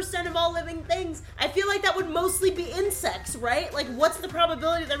 50% of all living things. I feel like that would mostly be insects, right? Like, what's the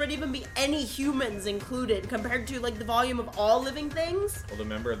probability there would even be any humans included compared to, like, the volume of all living things? Well, the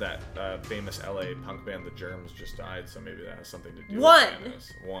member of that famous LA punk band, The Germs, just died, so maybe that has something to do One. with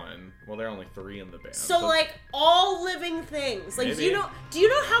Thanos. One. Well, there are only 3 in the band. So, like, all living things. Like, Maybe. do you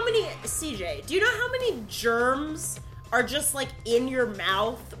know how many, CJ, do you know how many germs are just, like, in your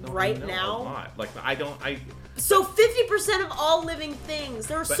mouth right now? A lot. Like, So 50% of all living things.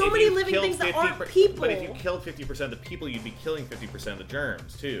 There are so many living things that aren't people. But if you killed 50% of the people, you'd be killing 50% of the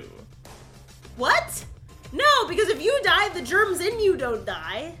germs, too. What? No, because if you die, the germs in you don't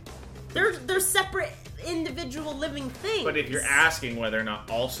die. They're separate individual living things. But if you're asking whether or not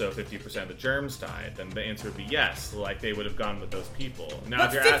also 50% of the germs died, then the answer would be yes. Like, they would have gone with those people. Now,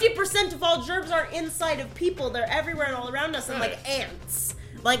 but 50% of all germs are inside of people. They're everywhere and all around us, and like ants.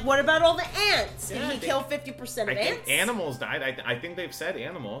 Like, what about all the ants? Did he kill 50% of ants? Think animals died. I think they've said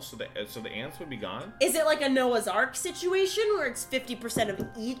animals, so the ants would be gone. Is it like a Noah's Ark situation where it's 50% of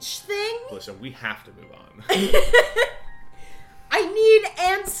each thing? Listen, we have to move on. I need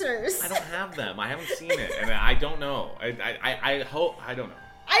answers. I don't have them. I haven't seen it, and I don't know. I hope I don't know.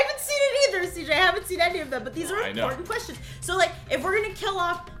 I haven't seen it either, CJ. I haven't seen any of them, but these are important questions. So, like, if we're gonna kill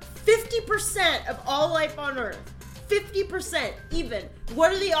off 50% of all life on Earth, 50% even,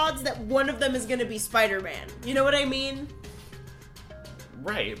 what are the odds that one of them is gonna be Spider-Man? You know what I mean?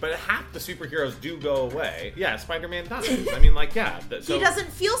 Right, but half the superheroes do go away. Yeah, Spider-Man doesn't. I mean, like, yeah. So he doesn't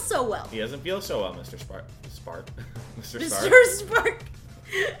feel so well. He doesn't feel so well, Mr. Spark. Mr. Spark.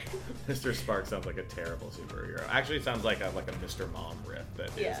 Mr. Spark sounds like a terrible superhero. Actually, it sounds like a Mr. Mom riff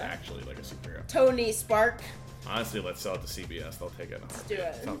that is actually like a superhero. Tony Spark. Honestly, let's sell it to CBS. They'll take it. Let's do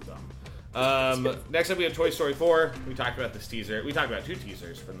it. Sounds dumb. Next up, we have Toy Story 4. We talked about this teaser. We talked about 2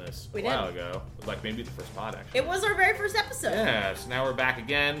 teasers from this a while ago. Like, maybe the first pod, actually. It was our very first episode. Yeah, so now we're back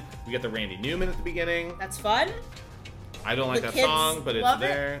again. We get the Randy Newman at the beginning. That's fun. I don't like that song, but it's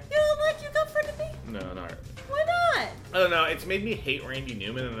there. You don't like You Got Friend of Me? No, not really. Why not? I don't know. It's made me hate Randy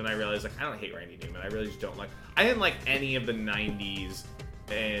Newman, and then I realized, like, I don't hate Randy Newman. I really just don't like... I didn't like any of the 90s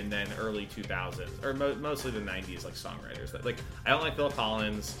and then early 2000s, or mostly the 90s, like, songwriters. Like, I don't like Phil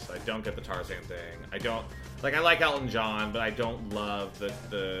Collins, so I don't get the Tarzan thing. I don't... Like, I like Elton John, but I don't love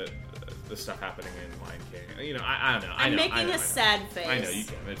the stuff happening in Lion King. You know, I don't know. I'm making a sad face. I know, you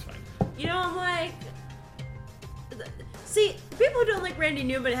can. It's fine. You know, I'm like... See, people who don't like Randy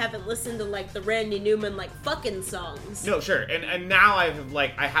Newman haven't listened to, like, the Randy Newman, like, fucking songs. No, sure. And now I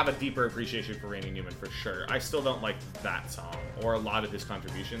have a deeper appreciation for Randy Newman, for sure. I still don't like that song or a lot of his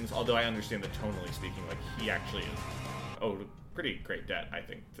contributions, although I understand that tonally speaking, like, he actually is owed a pretty great debt, I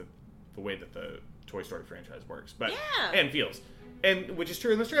think, to the way that the Toy Story franchise works. But and feels. And which is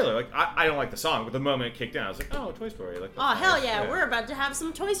true in this trailer. Like, I don't like the song, but the moment it kicked in, I was like, oh, Toy Story. Like, oh, hell yeah, we're about to have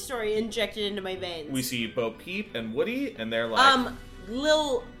some Toy Story injected into my veins. We see Bo Peep and Woody, and they're like...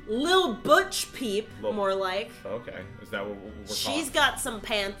 Lil Butch Peep, more like. Okay. Is that what we're calling? She's got some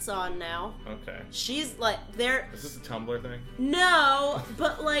pants on now. Okay. She's like, they're... Is this a Tumblr thing? No,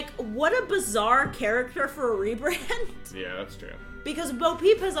 but like, what a bizarre character for a rebrand. Yeah, that's true. Because Bo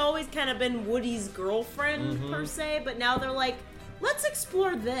Peep has always kind of been Woody's girlfriend, per se, but now they're like, let's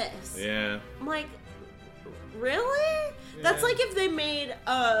explore this. Yeah. I'm like, really? Yeah. That's like if they made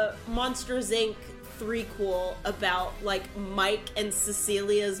a Monsters, Inc. threequel about, like, Mike and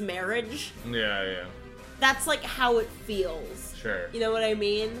Cecilia's marriage. Yeah. That's, like, how it feels. Sure. You know what I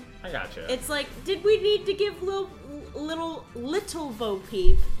mean? I gotcha. It's like, did we need to give little Bo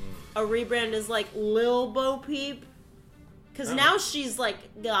Peep a rebrand as, like, Lil Bo Peep? Because now she's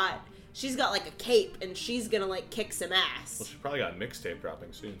got like a cape and she's gonna like kick some ass. Well, she's probably got a mixtape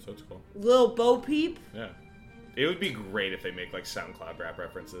dropping soon, so it's cool. Lil Bo Peep? Yeah. It would be great if they make like SoundCloud rap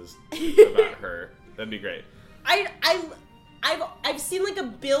references about her. That'd be great. I've seen like a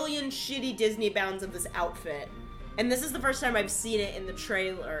billion shitty Disney bounds of this outfit, and this is the first time I've seen it in the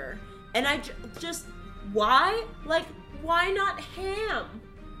trailer. And I just why not Ham?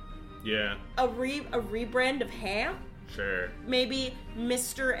 Yeah. A rebrand of Ham? Sure. Maybe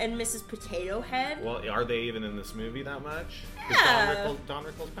Mr. and Mrs. Potato Head. Well, are they even in this movie that much? Yeah. Don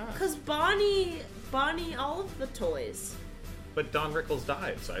Rickles passed. Because Bonnie, all of the toys. But Don Rickles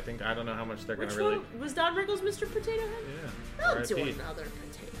died, so I don't know how much they're going to really... Was Don Rickles Mr. Potato Head? Yeah. I'll do another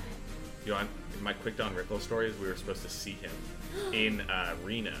Potato Head. You know, my quick Don Rickles story is we were supposed to see him in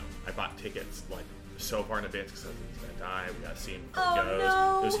Reno. I bought tickets, like, so far in advance because I was like, he's going to die. We got to see him before he goes.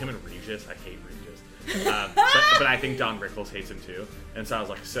 No. It was him and Regis. I hate Regis. But I think Don Rickles hates him too, and so I was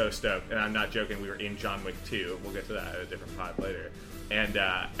like so stoked. And I'm not joking. We were in John Wick 2. We'll get to that at a different pod later. And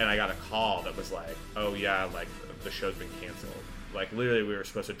I got a call that was like, "Oh yeah, like the show's been canceled." Like, literally, we were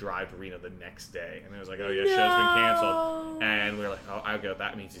supposed to drive to Reno the next day. And it was like, oh, yeah, show's been canceled. And we were like, oh, I'll go.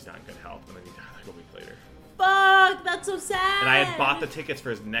 That means he's not in good health. And then he died like a week later. Fuck, that's so sad. And I had bought the tickets for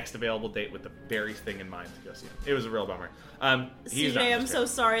his next available date with the very thing in mind to go see him. It was a real bummer. CJ, I'm so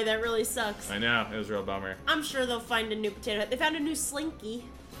sorry. That really sucks. I know. It was a real bummer. I'm sure they'll find a new Potato Head. They found a new Slinky.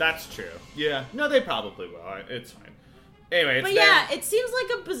 That's true. Yeah. No, they probably will. It's fine. Anyway, but yeah, it seems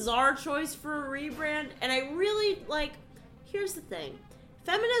like a bizarre choice for a rebrand. And I really, like, here's the thing.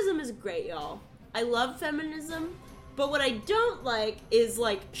 Feminism is great, y'all. I love feminism. But what I don't like is,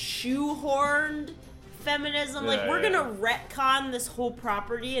 like, shoehorned feminism. Like, we're gonna retcon this whole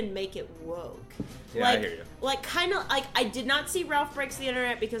property and make it woke. Yeah, like, I hear you. Like, kind of, like, I did not see Ralph Breaks the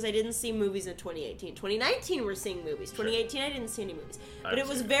Internet because I didn't see movies in 2018. 2019, we're seeing movies. 2018, I didn't see any movies. But it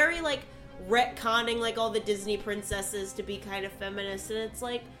was very, like, retconning, like, all the Disney princesses to be kind of feminist. And it's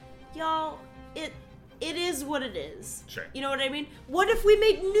like, y'all, it is what it is. Sure. You know what I mean? What if we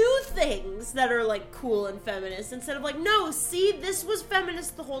make new things that are, like, cool and feminist instead of, like, no, see, this was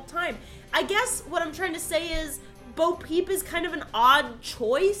feminist the whole time. I guess what I'm trying to say is Bo Peep is kind of an odd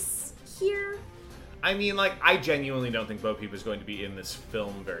choice here. I mean, like, I genuinely don't think Bo Peep is going to be in this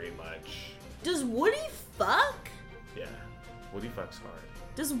film very much. Does Woody fuck? Yeah. Woody fucks hard.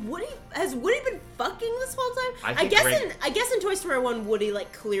 Has Woody been fucking this whole time? I guess in Toy Story 1, Woody,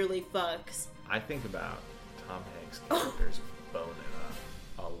 like, clearly fucks. I think about Tom Hanks' characters boning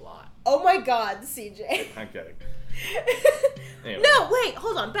up a lot. Oh my god, CJ. I'm kidding. Anyway. No, wait,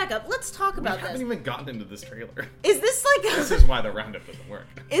 hold on, back up. Let's talk about this. We haven't even gotten into this trailer. Is this like This is why the roundup doesn't work.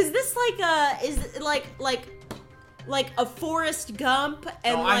 Is this like a Forrest Gump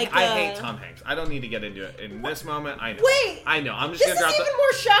and I hate Tom Hanks. I don't need to get into it in this moment. I know. Wait, I know. I'm just gonna drop this is even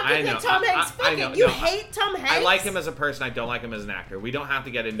more shocking than Tom Hanks fucking. I know. You hate Tom Hanks? I like him as a person. I don't like him as an actor. We don't have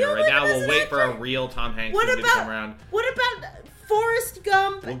to get into it right now. We'll wait for a real Tom Hanks movie to come around. What about Forrest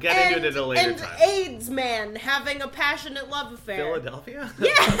Gump? We'll get into it at a later time. And AIDS man having a passionate love affair. Philadelphia?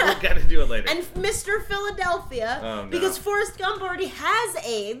 Yeah. We'll get into it later. And Mr. Philadelphia. Oh, no. Because Forrest Gump already has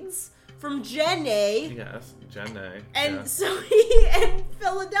AIDS from Jenny. Yes, Jenny. And so he and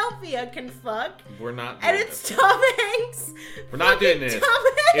Philadelphia can fuck. We're not doing And it's Tom Hanks. We're not doing this. Tom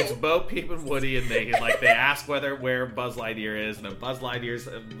Hanks. It's Bo Peep and Woody, and they ask where Buzz Lightyear is, and then Buzz Lightyear's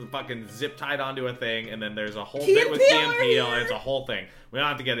fucking zip tied onto a thing, and then there's a whole bit with Key and Peele, and it's a whole thing. We don't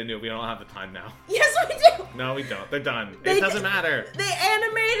have to get into it. We don't have the time now. Yes, we do. No, we don't. They're done. It doesn't matter. They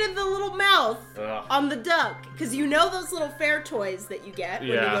animated the little mouth on the duck. Because you know those little fair toys that you get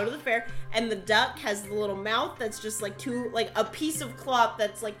when you go to the fair. And the duck has the little mouth that's just like a piece of cloth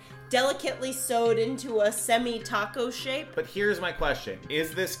that's like delicately sewed into a semi-taco shape. But here's my question.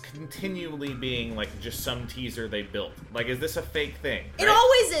 Is this continually being like just some teaser they built? Like, is this a fake thing? Right? It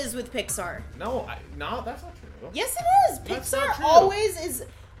always is with Pixar. No, that's not true. Yes, it is. Pixar always is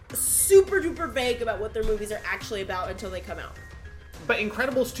super duper vague about what their movies are actually about until they come out. But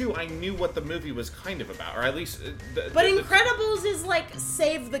Incredibles 2, I knew what the movie was kind of about, or at least... But Incredibles is like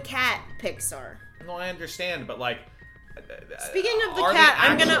Save the Cat Pixar. No, I understand, but like... Speaking of the cat,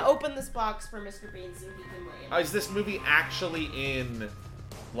 I'm gonna open this box for Mr. Bean so he can weigh in. Is this movie actually in,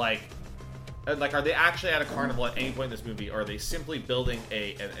 like, are they actually at a carnival at any point in this movie, or are they simply building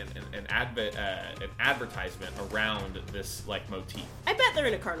an advertisement around this, like, motif? I bet they're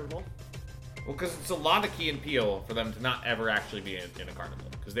in a carnival. Well, because it's a lot of Key and Peele for them to not ever actually be in a carnival.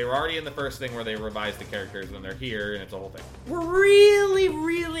 Because they were already in the first thing where they revised the characters, and then they're here, and it's a whole thing. We're really,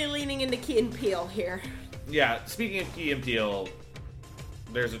 really leaning into Key and Peele here. Yeah, speaking of Key and Peele,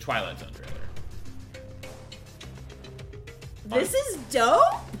 there's a Twilight Zone trailer. This is dope?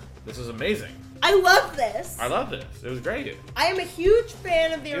 This is amazing. I love this. I love this. It was great. I am a huge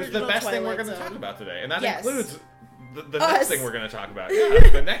fan of the original Twilight Zone. It was the best thing we're going to talk about today, and that yes. includes the next thing we're going to talk about. Yeah,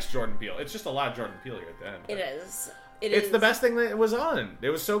 the next Jordan Peele. It's just a lot of Jordan Peele here at the end. It is. It's the best thing that was on. It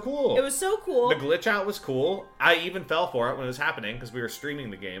was so cool. It was so cool. The glitch out was cool. I even fell for it when it was happening because we were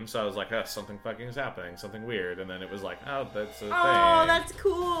streaming the game. So I was like, something fucking is happening. Something weird. And then it was like, oh, that's a thing. Oh, that's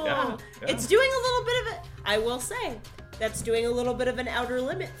cool. Yeah. It's doing a little bit of it. I will say, that's doing a little bit of an Outer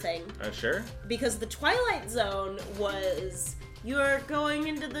Limit thing. Sure. Because the Twilight Zone was... You're going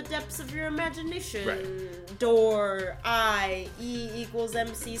into the depths of your imagination. Right. Door, I, E equals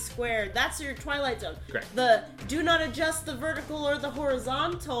MC squared. That's your Twilight Zone. Correct. The do not adjust the vertical or the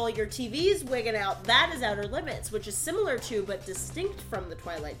horizontal, your TV's wigging out. That is Outer Limits, which is similar to but distinct from the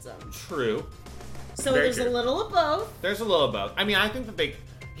Twilight Zone. True. So there's a little of both. There's a little of both. I mean, I think that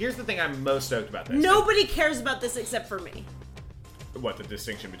here's the thing I'm most stoked about this. Nobody cares about this except for me. What, the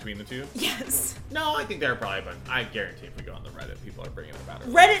distinction between the two? Yes. No, I think there are probably, but I guarantee if we go on the Reddit, people are bringing up about it.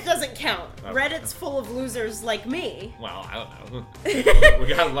 Reddit doesn't count. Okay. Reddit's full of losers like me. Well, I don't know. We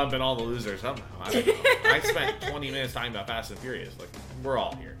gotta lump in all the losers somehow. I don't know. I spent 20 minutes talking about Fast and Furious. Like, we're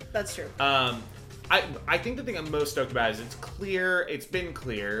all here. That's true. I think the thing I'm most stoked about is it's been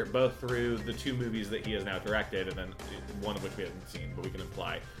clear, both through the 2 movies that he has now directed, and then one of which we haven't seen, but we can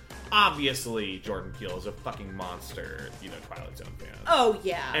imply. Obviously, Jordan Peele is a fucking monster, Twilight Zone fan. Oh,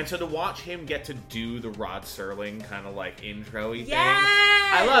 yeah. And so to watch him get to do the Rod Serling kind of like intro-y thing, yes!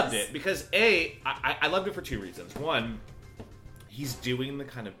 I loved it. Because I loved it for 2 reasons. One, he's doing the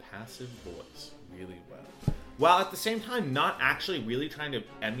kind of passive voice really well, while at the same time not actually really trying to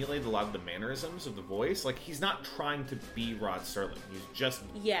emulate a lot of the mannerisms of the voice. Like, he's not trying to be Rod Serling. He's just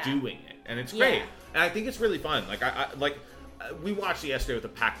doing it. And it's great. Yeah. And I think it's really fun. Like, we watched it yesterday with a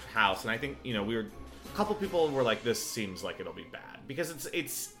packed house, and I think, a couple people were like, this seems like it'll be bad. Because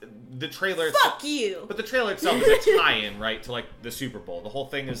it's the trailer... Fuck you! But the trailer itself is a tie-in, right, to, like, the Super Bowl. The whole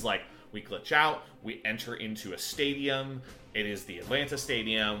thing is, like, we glitch out, we enter into a stadium, it is the Atlanta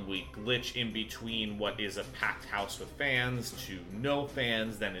Stadium, we glitch in between what is a packed house with fans to no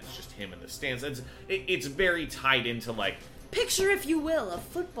fans, then it's just him in the stands. It's very tied into, like... Picture, if you will, a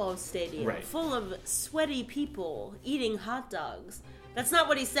football stadium right. full of sweaty people eating hot dogs. That's not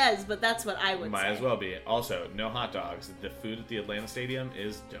what he says, but that's what I would say. Might as well be. Also, no hot dogs. The food at the Atlanta Stadium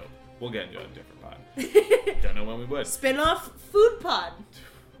is dope. We'll get into it in a different pod. Don't know when we would. Spin-off food pod.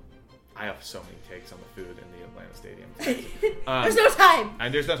 I have so many takes on the food in the Atlanta Stadium. There's no time.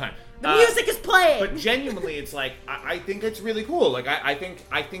 And there's no time. The music is playing. But genuinely, it's like I think it's really cool. Like I think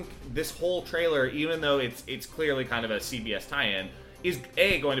this whole trailer, even though it's clearly kind of a CBS tie-in, is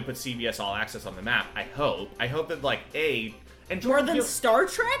going to put CBS All Access on the map. I hope that and more than Star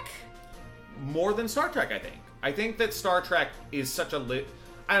Trek. More than Star Trek, I think. I think that Star Trek is such a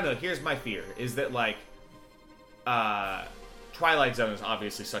I don't know. Here's my fear: is that Twilight Zone is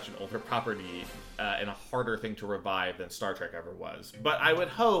obviously such an older property and a harder thing to revive than Star Trek ever was. But I would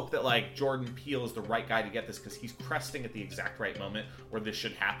hope that Jordan Peele is the right guy to get this because he's cresting at the exact right moment where this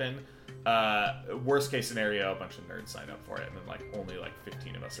should happen. Worst case scenario, a bunch of nerds sign up for it, and then only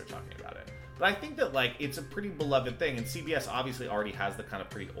 15 of us are talking about it. But I think that it's a pretty beloved thing, and CBS obviously already has the kind of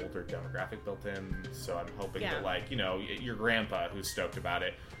pretty older demographic built in. So I'm hoping that your grandpa who's stoked about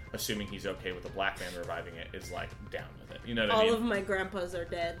it, assuming he's okay with a black man reviving it, is down with it. You know what I mean? All of my grandpas are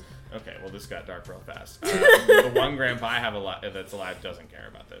dead. Okay, well, this got dark real fast. The one grandpa I have that's alive doesn't care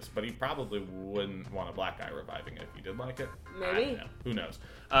about this, but he probably wouldn't want a black guy reviving it if you did like it. Maybe. I don't know. Who knows?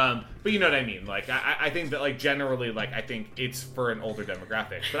 But you know what I mean. I think that generally, I think it's for an older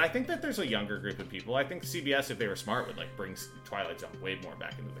demographic. But I think that there's a younger group of people. I think CBS, if they were smart, would bring Twilight Zone way more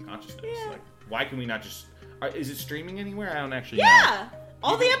back into the consciousness. Yeah. Why can we not just? Is it streaming anywhere? I don't actually know. Yeah.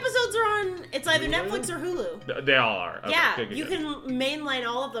 All the episodes are on. It's either Netflix or Hulu. They all are. Okay, yeah, good. you can mainline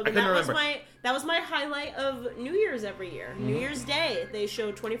all of them. I couldn't remember. That was my highlight of New Year's every year. New Year's Day, they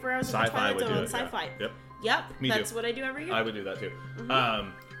show 24 hours of the Twilight Zone on Sci-Fi. Yeah. Yep. Me That's too. what I do every year. I would do that too.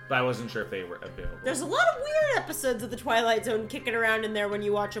 But I wasn't sure if they were available. There's a lot of weird episodes of the Twilight Zone kicking around in there when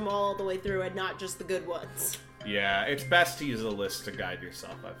you watch them all the way through, and not just the good ones. Yeah, it's best to use a list to guide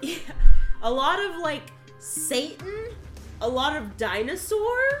yourself, I think. Yeah. A lot of Satan, a lot of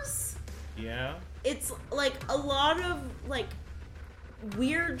dinosaurs. Yeah. It's a lot of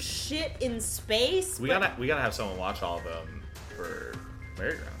weird shit in space. We gotta have someone watch all of them for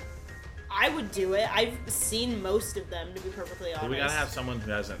Merry-Go-Round. I would do it. I've seen most of them, to be perfectly honest. But we gotta have someone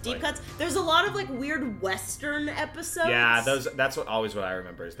who hasn't deep cuts. There's a lot of weird Western episodes. Yeah, that's what I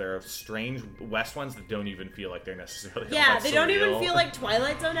remember is there are strange West ones that don't even feel like they're necessarily. Yeah, they don't even feel like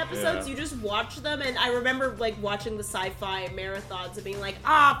Twilight Zone episodes. Yeah. You just watch them, and I remember watching the sci-fi marathons and being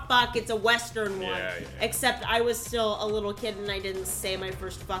fuck, it's a Western one. Yeah. Except I was still a little kid and I didn't say my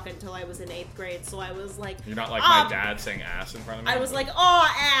first fuck until I was in 8th grade, so I was like, you're not like my dad saying ass in front of me. I was like,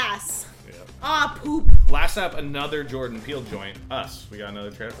 ass. Yeah. Poop. Last up, another Jordan Peele joint. Us. We got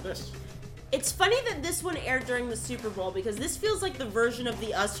another trailer for this. It's funny that this one aired during the Super Bowl because this feels like the version of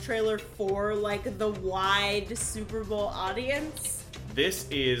the Us trailer for the wide Super Bowl audience. This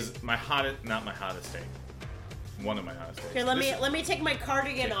is not my hottest take. One of my hottest takes. Here, let me take my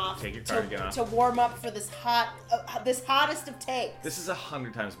cardigan off. Take your cardigan off to warm up for this hottest of takes. This is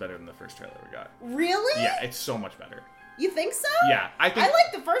 100 times better than the first trailer we got. Really? Yeah, it's so much better. You think so? Yeah, I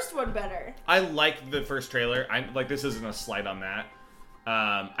like the first one better. I like the first trailer. This isn't a slight on that.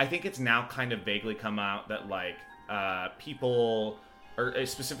 I think it's now kind of vaguely come out that people or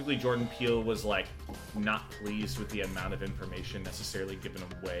specifically Jordan Peele was like not pleased with the amount of information necessarily given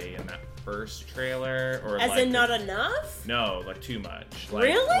away in that first trailer, or as like, in not enough? No, like too much. Like,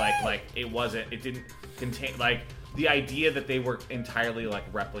 really? Like it didn't contain like the idea that they were entirely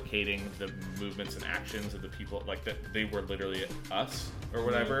like replicating the movements and actions of the people, like that they were literally us or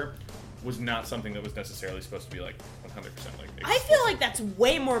whatever. Was not something that was necessarily supposed to be like 100% like. I feel like that's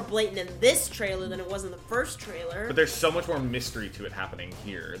way more blatant in this trailer than it was in the first trailer. But there's so much more mystery to it happening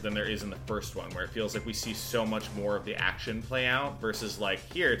here than there is in the first one, where it feels like we see so much more of the action play out versus like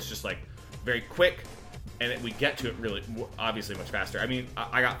here it's just like very quick, and we get to it really obviously much faster. I mean,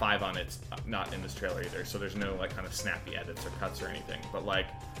 I got 5 on it, not in this trailer either, so there's no like kind of snappy edits or cuts or anything. But like,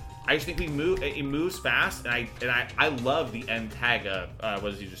 I just think it moves fast, and I love the end tag of what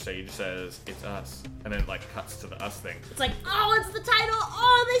does he just say? He just says it's us, and then it like cuts to the us thing. It's like, oh, it's the title.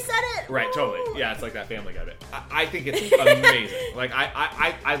 Oh, they said it. Right, Ooh. totally. Yeah, it's like that Family Guy bit. I think it's amazing. Like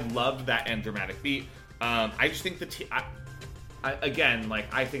I loved that end dramatic beat. I just think again,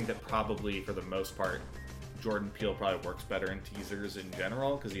 like I think that probably for the most part, Jordan Peele probably works better in teasers in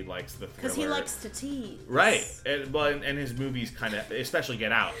general because he likes the thriller. Because he likes to tease. Right. And his movies kind of, especially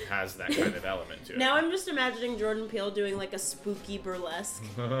Get Out, has that kind of element to it. Now I'm just imagining Jordan Peele doing like a spooky burlesque.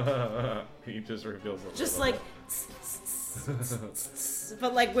 He just reveals a just little like...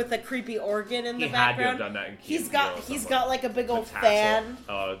 but like with a creepy organ in the background. He had to have done that in He's got like a big old fan.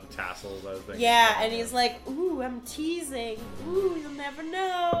 Oh, the tassels, I was thinking. Yeah, and he's like, ooh, I'm teasing. Ooh, you'll never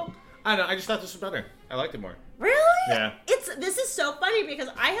know. I don't know, I just thought this was better. I liked it more. Really? Yeah. This is so funny because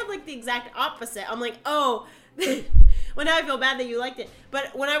I had like the exact opposite. I'm like, oh, well now I feel bad that you liked it.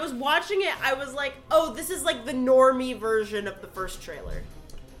 But when I was watching it, I was like, oh, this is like the normie version of the first trailer.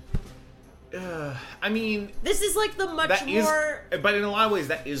 I mean... This is like the much more... But in a lot of ways,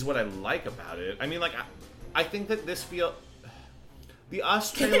 that is what I like about it. I mean, like, I think that this the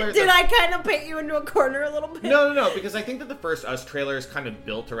Us trailer... Did I kind of paint you into a corner a little bit? No, because I think that the first Us trailer is kind of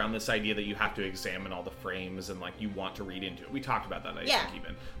built around this idea that you have to examine all the frames and, like, you want to read into it. We talked about that, I think,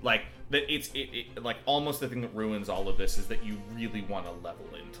 even. Like, that it's like, almost the thing that ruins all of this is that you really want to level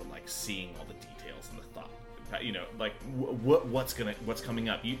into, like, seeing all the details and the thought. You know, like, what's coming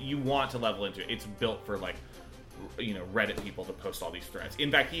up. You want to level into it. It's built for, like, you know, Reddit people to post all these threads. In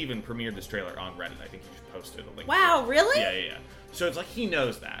fact, he even premiered this trailer on Reddit. I think he just posted a link. Wow, really? Yeah. So it's like he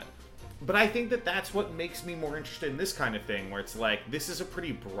knows that. But I think that that's what makes me more interested in this kind of thing, where it's like, this is a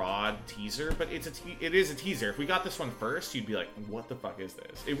pretty broad teaser, but it is a teaser. If we got this one first, you'd be like, what the fuck is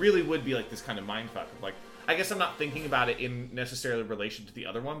this? It really would be like this kind of mindfuck of like, I guess I'm not thinking about it in necessarily relation to the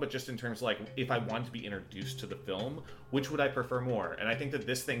other one, but just in terms of like, if I want to be introduced to the film, which would I prefer more? And I think that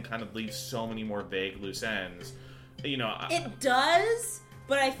this thing kind of leaves so many more vague loose ends. You know, it does,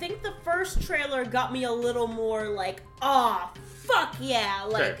 but I think the first trailer got me a little more like, oh, fuck yeah,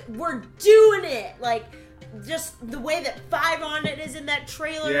 like, sure. We're doing it, like, just the way that 5 on it is in that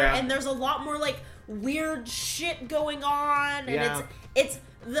trailer, and there's a lot more, like, weird shit going on, and it's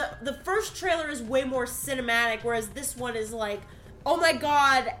the first trailer is way more cinematic, whereas this one is like, oh my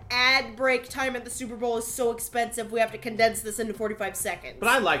god, ad break time at the Super Bowl is so expensive, we have to condense this into 45 seconds. But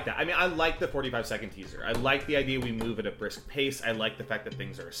I like that. I mean, I like the 45-second teaser. I like the idea we move at a brisk pace. I like the fact that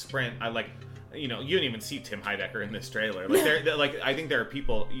things are a sprint. I like, you know, you don't even see Tim Heidecker in this trailer. Like, they're like, I think there are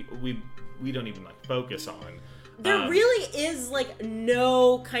people we don't even, like, focus on. There really is, like,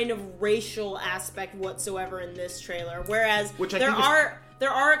 no kind of racial aspect whatsoever in this trailer, whereas there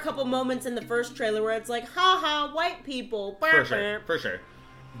are a couple moments in the first trailer where it's like, haha, white people. For sure.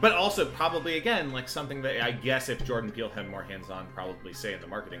 But also, probably, again, like, something that I guess if Jordan Peele had more hands-on, probably say in the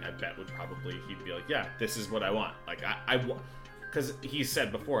marketing, I bet he'd be like, yeah, this is what I want. Like, I want... Because he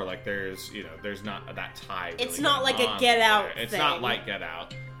said before, like, there's not that tie. Really, it's not like a Get Out thing. It's not like Get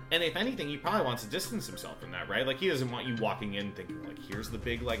Out. And if anything, he probably wants to distance himself from that, right? Like, he doesn't want you walking in thinking, like, here's the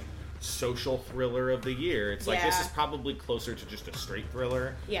big, like, social thriller of the year. It's like, this is probably closer to just a straight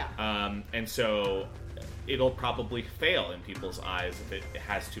thriller. Yeah. And so it'll probably fail in people's eyes if it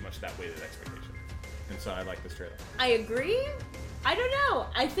has too much of that weighted expectation. And so I like this trailer. I agree. I don't know.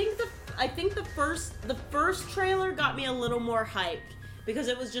 I think the first trailer got me a little more hyped because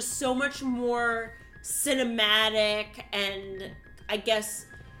it was just so much more cinematic and, I guess,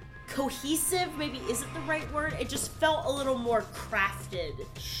 cohesive maybe isn't the right word. It just felt a little more crafted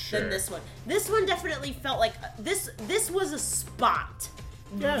than this one. This one definitely felt like this was a spot.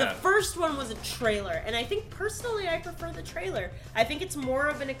 Yeah. The first one was a trailer, and I think personally I prefer the trailer. I think it's more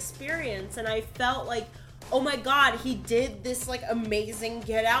of an experience, and I felt like, oh my god, he did this like amazing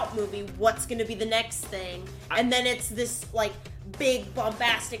Get Out movie. What's gonna be the next thing? And then it's this like big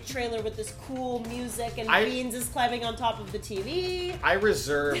bombastic trailer with this cool music, and Beans is climbing on top of the TV. I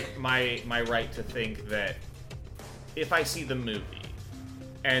reserve my right to think that if I see the movie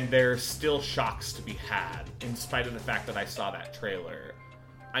and there's still shocks to be had, in spite of the fact that I saw that trailer,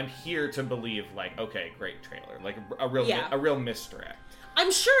 I'm here to believe, like, okay, great trailer, like a real misdirect.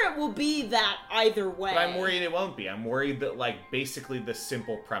 I'm sure it will be that either way. But I'm worried it won't be. I'm worried that, like, basically the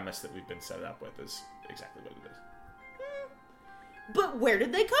simple premise that we've been set up with is exactly what it is. But where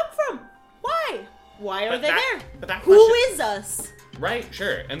did they come from? Why? Why are they there? But that Who question, is us? Right,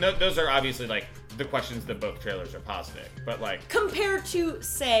 sure. And those are obviously, like, the questions that both trailers are positive. But, like... Compared to,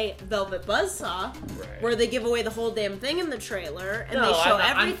 say, Velvet Buzzsaw, where they give away the whole damn thing in the trailer, and they show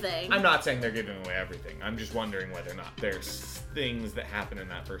everything. I'm not saying they're giving away everything. I'm just wondering whether or not there's things that happen in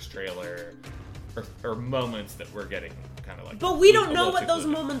that first trailer or moments that we're getting kind of like... But we don't know what those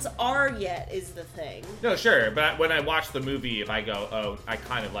moments are yet, is the thing. No, sure. But when I watch the movie, if I go, oh, I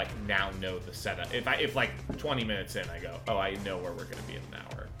kind of, like, now know the setup. If like, 20 minutes in, I go, oh, I know where we're going to be in an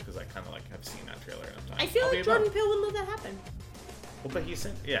hour. Because I kind of, like, have seen that trailer enough times. I feel like Jordan Peele would let that happen. Well, but he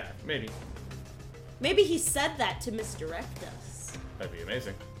said... Yeah, maybe. Maybe he said that to misdirect us. That'd be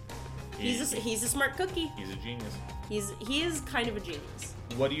amazing. He's a smart cookie. He's a genius. He is kind of a genius.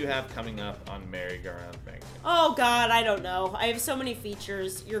 What do you have coming up on Merry-Go-Round Magazine? Oh, God, I don't know. I have so many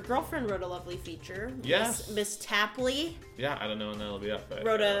features. Your girlfriend wrote a lovely feature. Yes. Miss Tapley. Yeah, I don't know when that'll be up. But,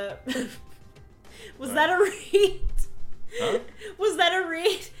 wrote a... Was that a read? Huh? Was that a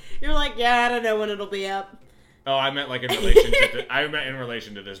read? You're like, yeah, I don't know when it'll be up. Oh, I meant like in relation to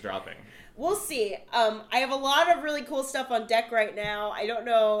relation to this dropping. We'll see. I have a lot of really cool stuff on deck right now. I don't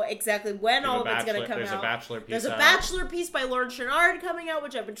know exactly when all of it's going to come out. There's a Bachelor piece. There's a Bachelor piece by Lauren Chenard coming out,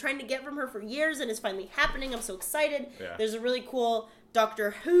 which I've been trying to get from her for years, and it's finally happening. I'm so excited. Yeah. There's a really cool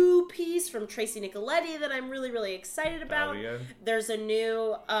Doctor Who piece from Tracy Nicoletti that I'm really, really excited about. There's a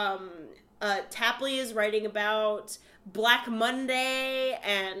new... Tapley is writing about Black Monday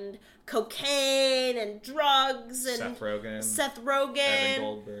and cocaine and drugs and Seth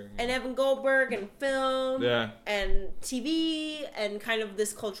Rogen and Evan Goldberg and film and TV and kind of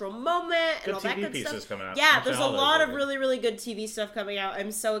this cultural moment and all that good stuff. Coming out. Yeah, there's a lot of really, really good TV stuff coming out.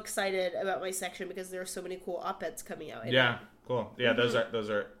 I'm so excited about my section because there are so many cool op-eds coming out. Yeah, cool. Yeah, those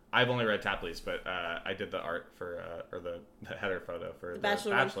are. I've only read Tapley's, but I did the art for or the header photo for the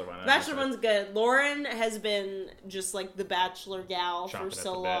Bachelor one. The Bachelor one's good. Lauren has been just like the Bachelor gal for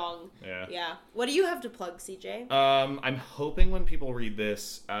so long. Yeah. What do you have to plug, CJ? I'm hoping when people read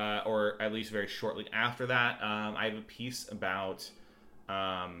this, or at least very shortly after that, I have a piece about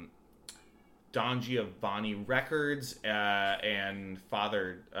Don Giovanni Records and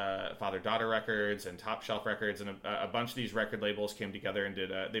Father-Daughter Records and Top Shelf Records, and a bunch of these record labels came together and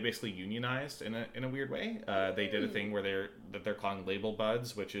did they basically unionized in a weird way. They did a thing where they're calling label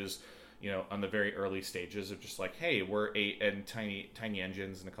buds, which is, you know, on the very early stages of just like, hey, we're and Tiny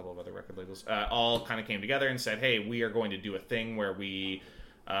Engines and a couple of other record labels all kind of came together and said, hey, we are going to do a thing where we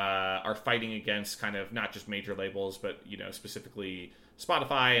are fighting against kind of not just major labels, but, you know, specifically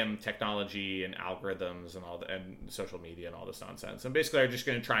Spotify and technology and algorithms and and social media and all this nonsense. And basically, I'm just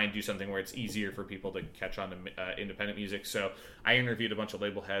going to try and do something where it's easier for people to catch on to independent music. So I interviewed a bunch of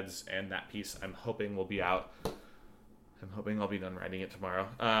label heads, and that piece I'm hoping will be out. I'm hoping I'll be done writing it tomorrow.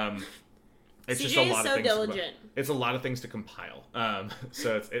 It's just a lot of things. Diligent. It's a lot of things to compile.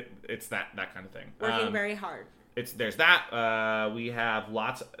 So it's that kind of thing. Working very hard. There's that. We have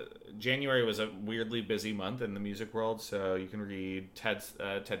lots. January was a weirdly busy month in the music world, so you can read Ted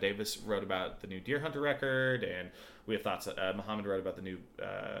Davis wrote about the new Deer Hunter record, and we have thoughts. Muhammad wrote about the new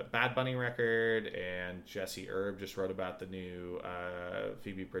Bad Bunny record, and Jesse Erb just wrote about the new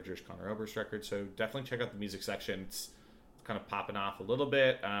Phoebe Bridgers Conor Oberst record. So definitely check out the music section. It's kind of popping off a little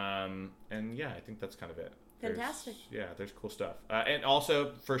bit, and yeah, I think that's kind of it. Fantastic. There's cool stuff, and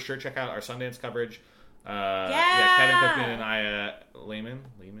also for sure check out our Sundance coverage. Kevin Cookman and Aya Lehman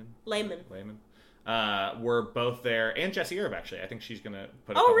were both there, and Jessie Erb actually. I think she's gonna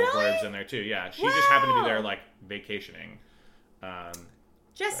put a couple blurbs in there too. Yeah, she just happened to be there like vacationing.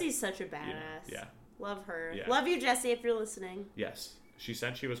 Jessie's such a badass. Yeah, love her. Yeah. Love you, Jessie, if you're listening. Yes, she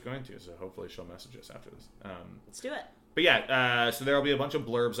said she was going to, so hopefully she'll message us after this. Let's do it. But yeah, so there'll be a bunch of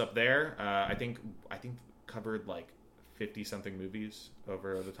blurbs up there. I think covered like 50-something movies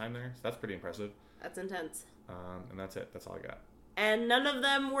over the time there, so that's pretty impressive. That's intense. And that's it. That's all I got. And none of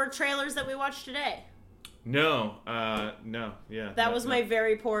them were trailers that we watched today. No. No. Yeah. That was my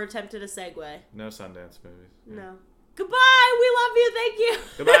very poor attempt at a segue. No Sundance movies. Yeah. No. Goodbye. We love you. Thank you.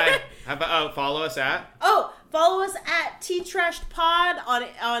 Goodbye. Follow us at? Follow us at TTrashedPod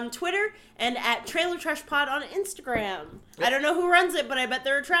on Twitter and at TrailerTrashPod on Instagram. Yep. I don't know who runs it, but I bet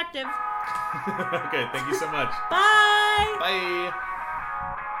they're attractive. Okay, thank you so much. Bye! Bye!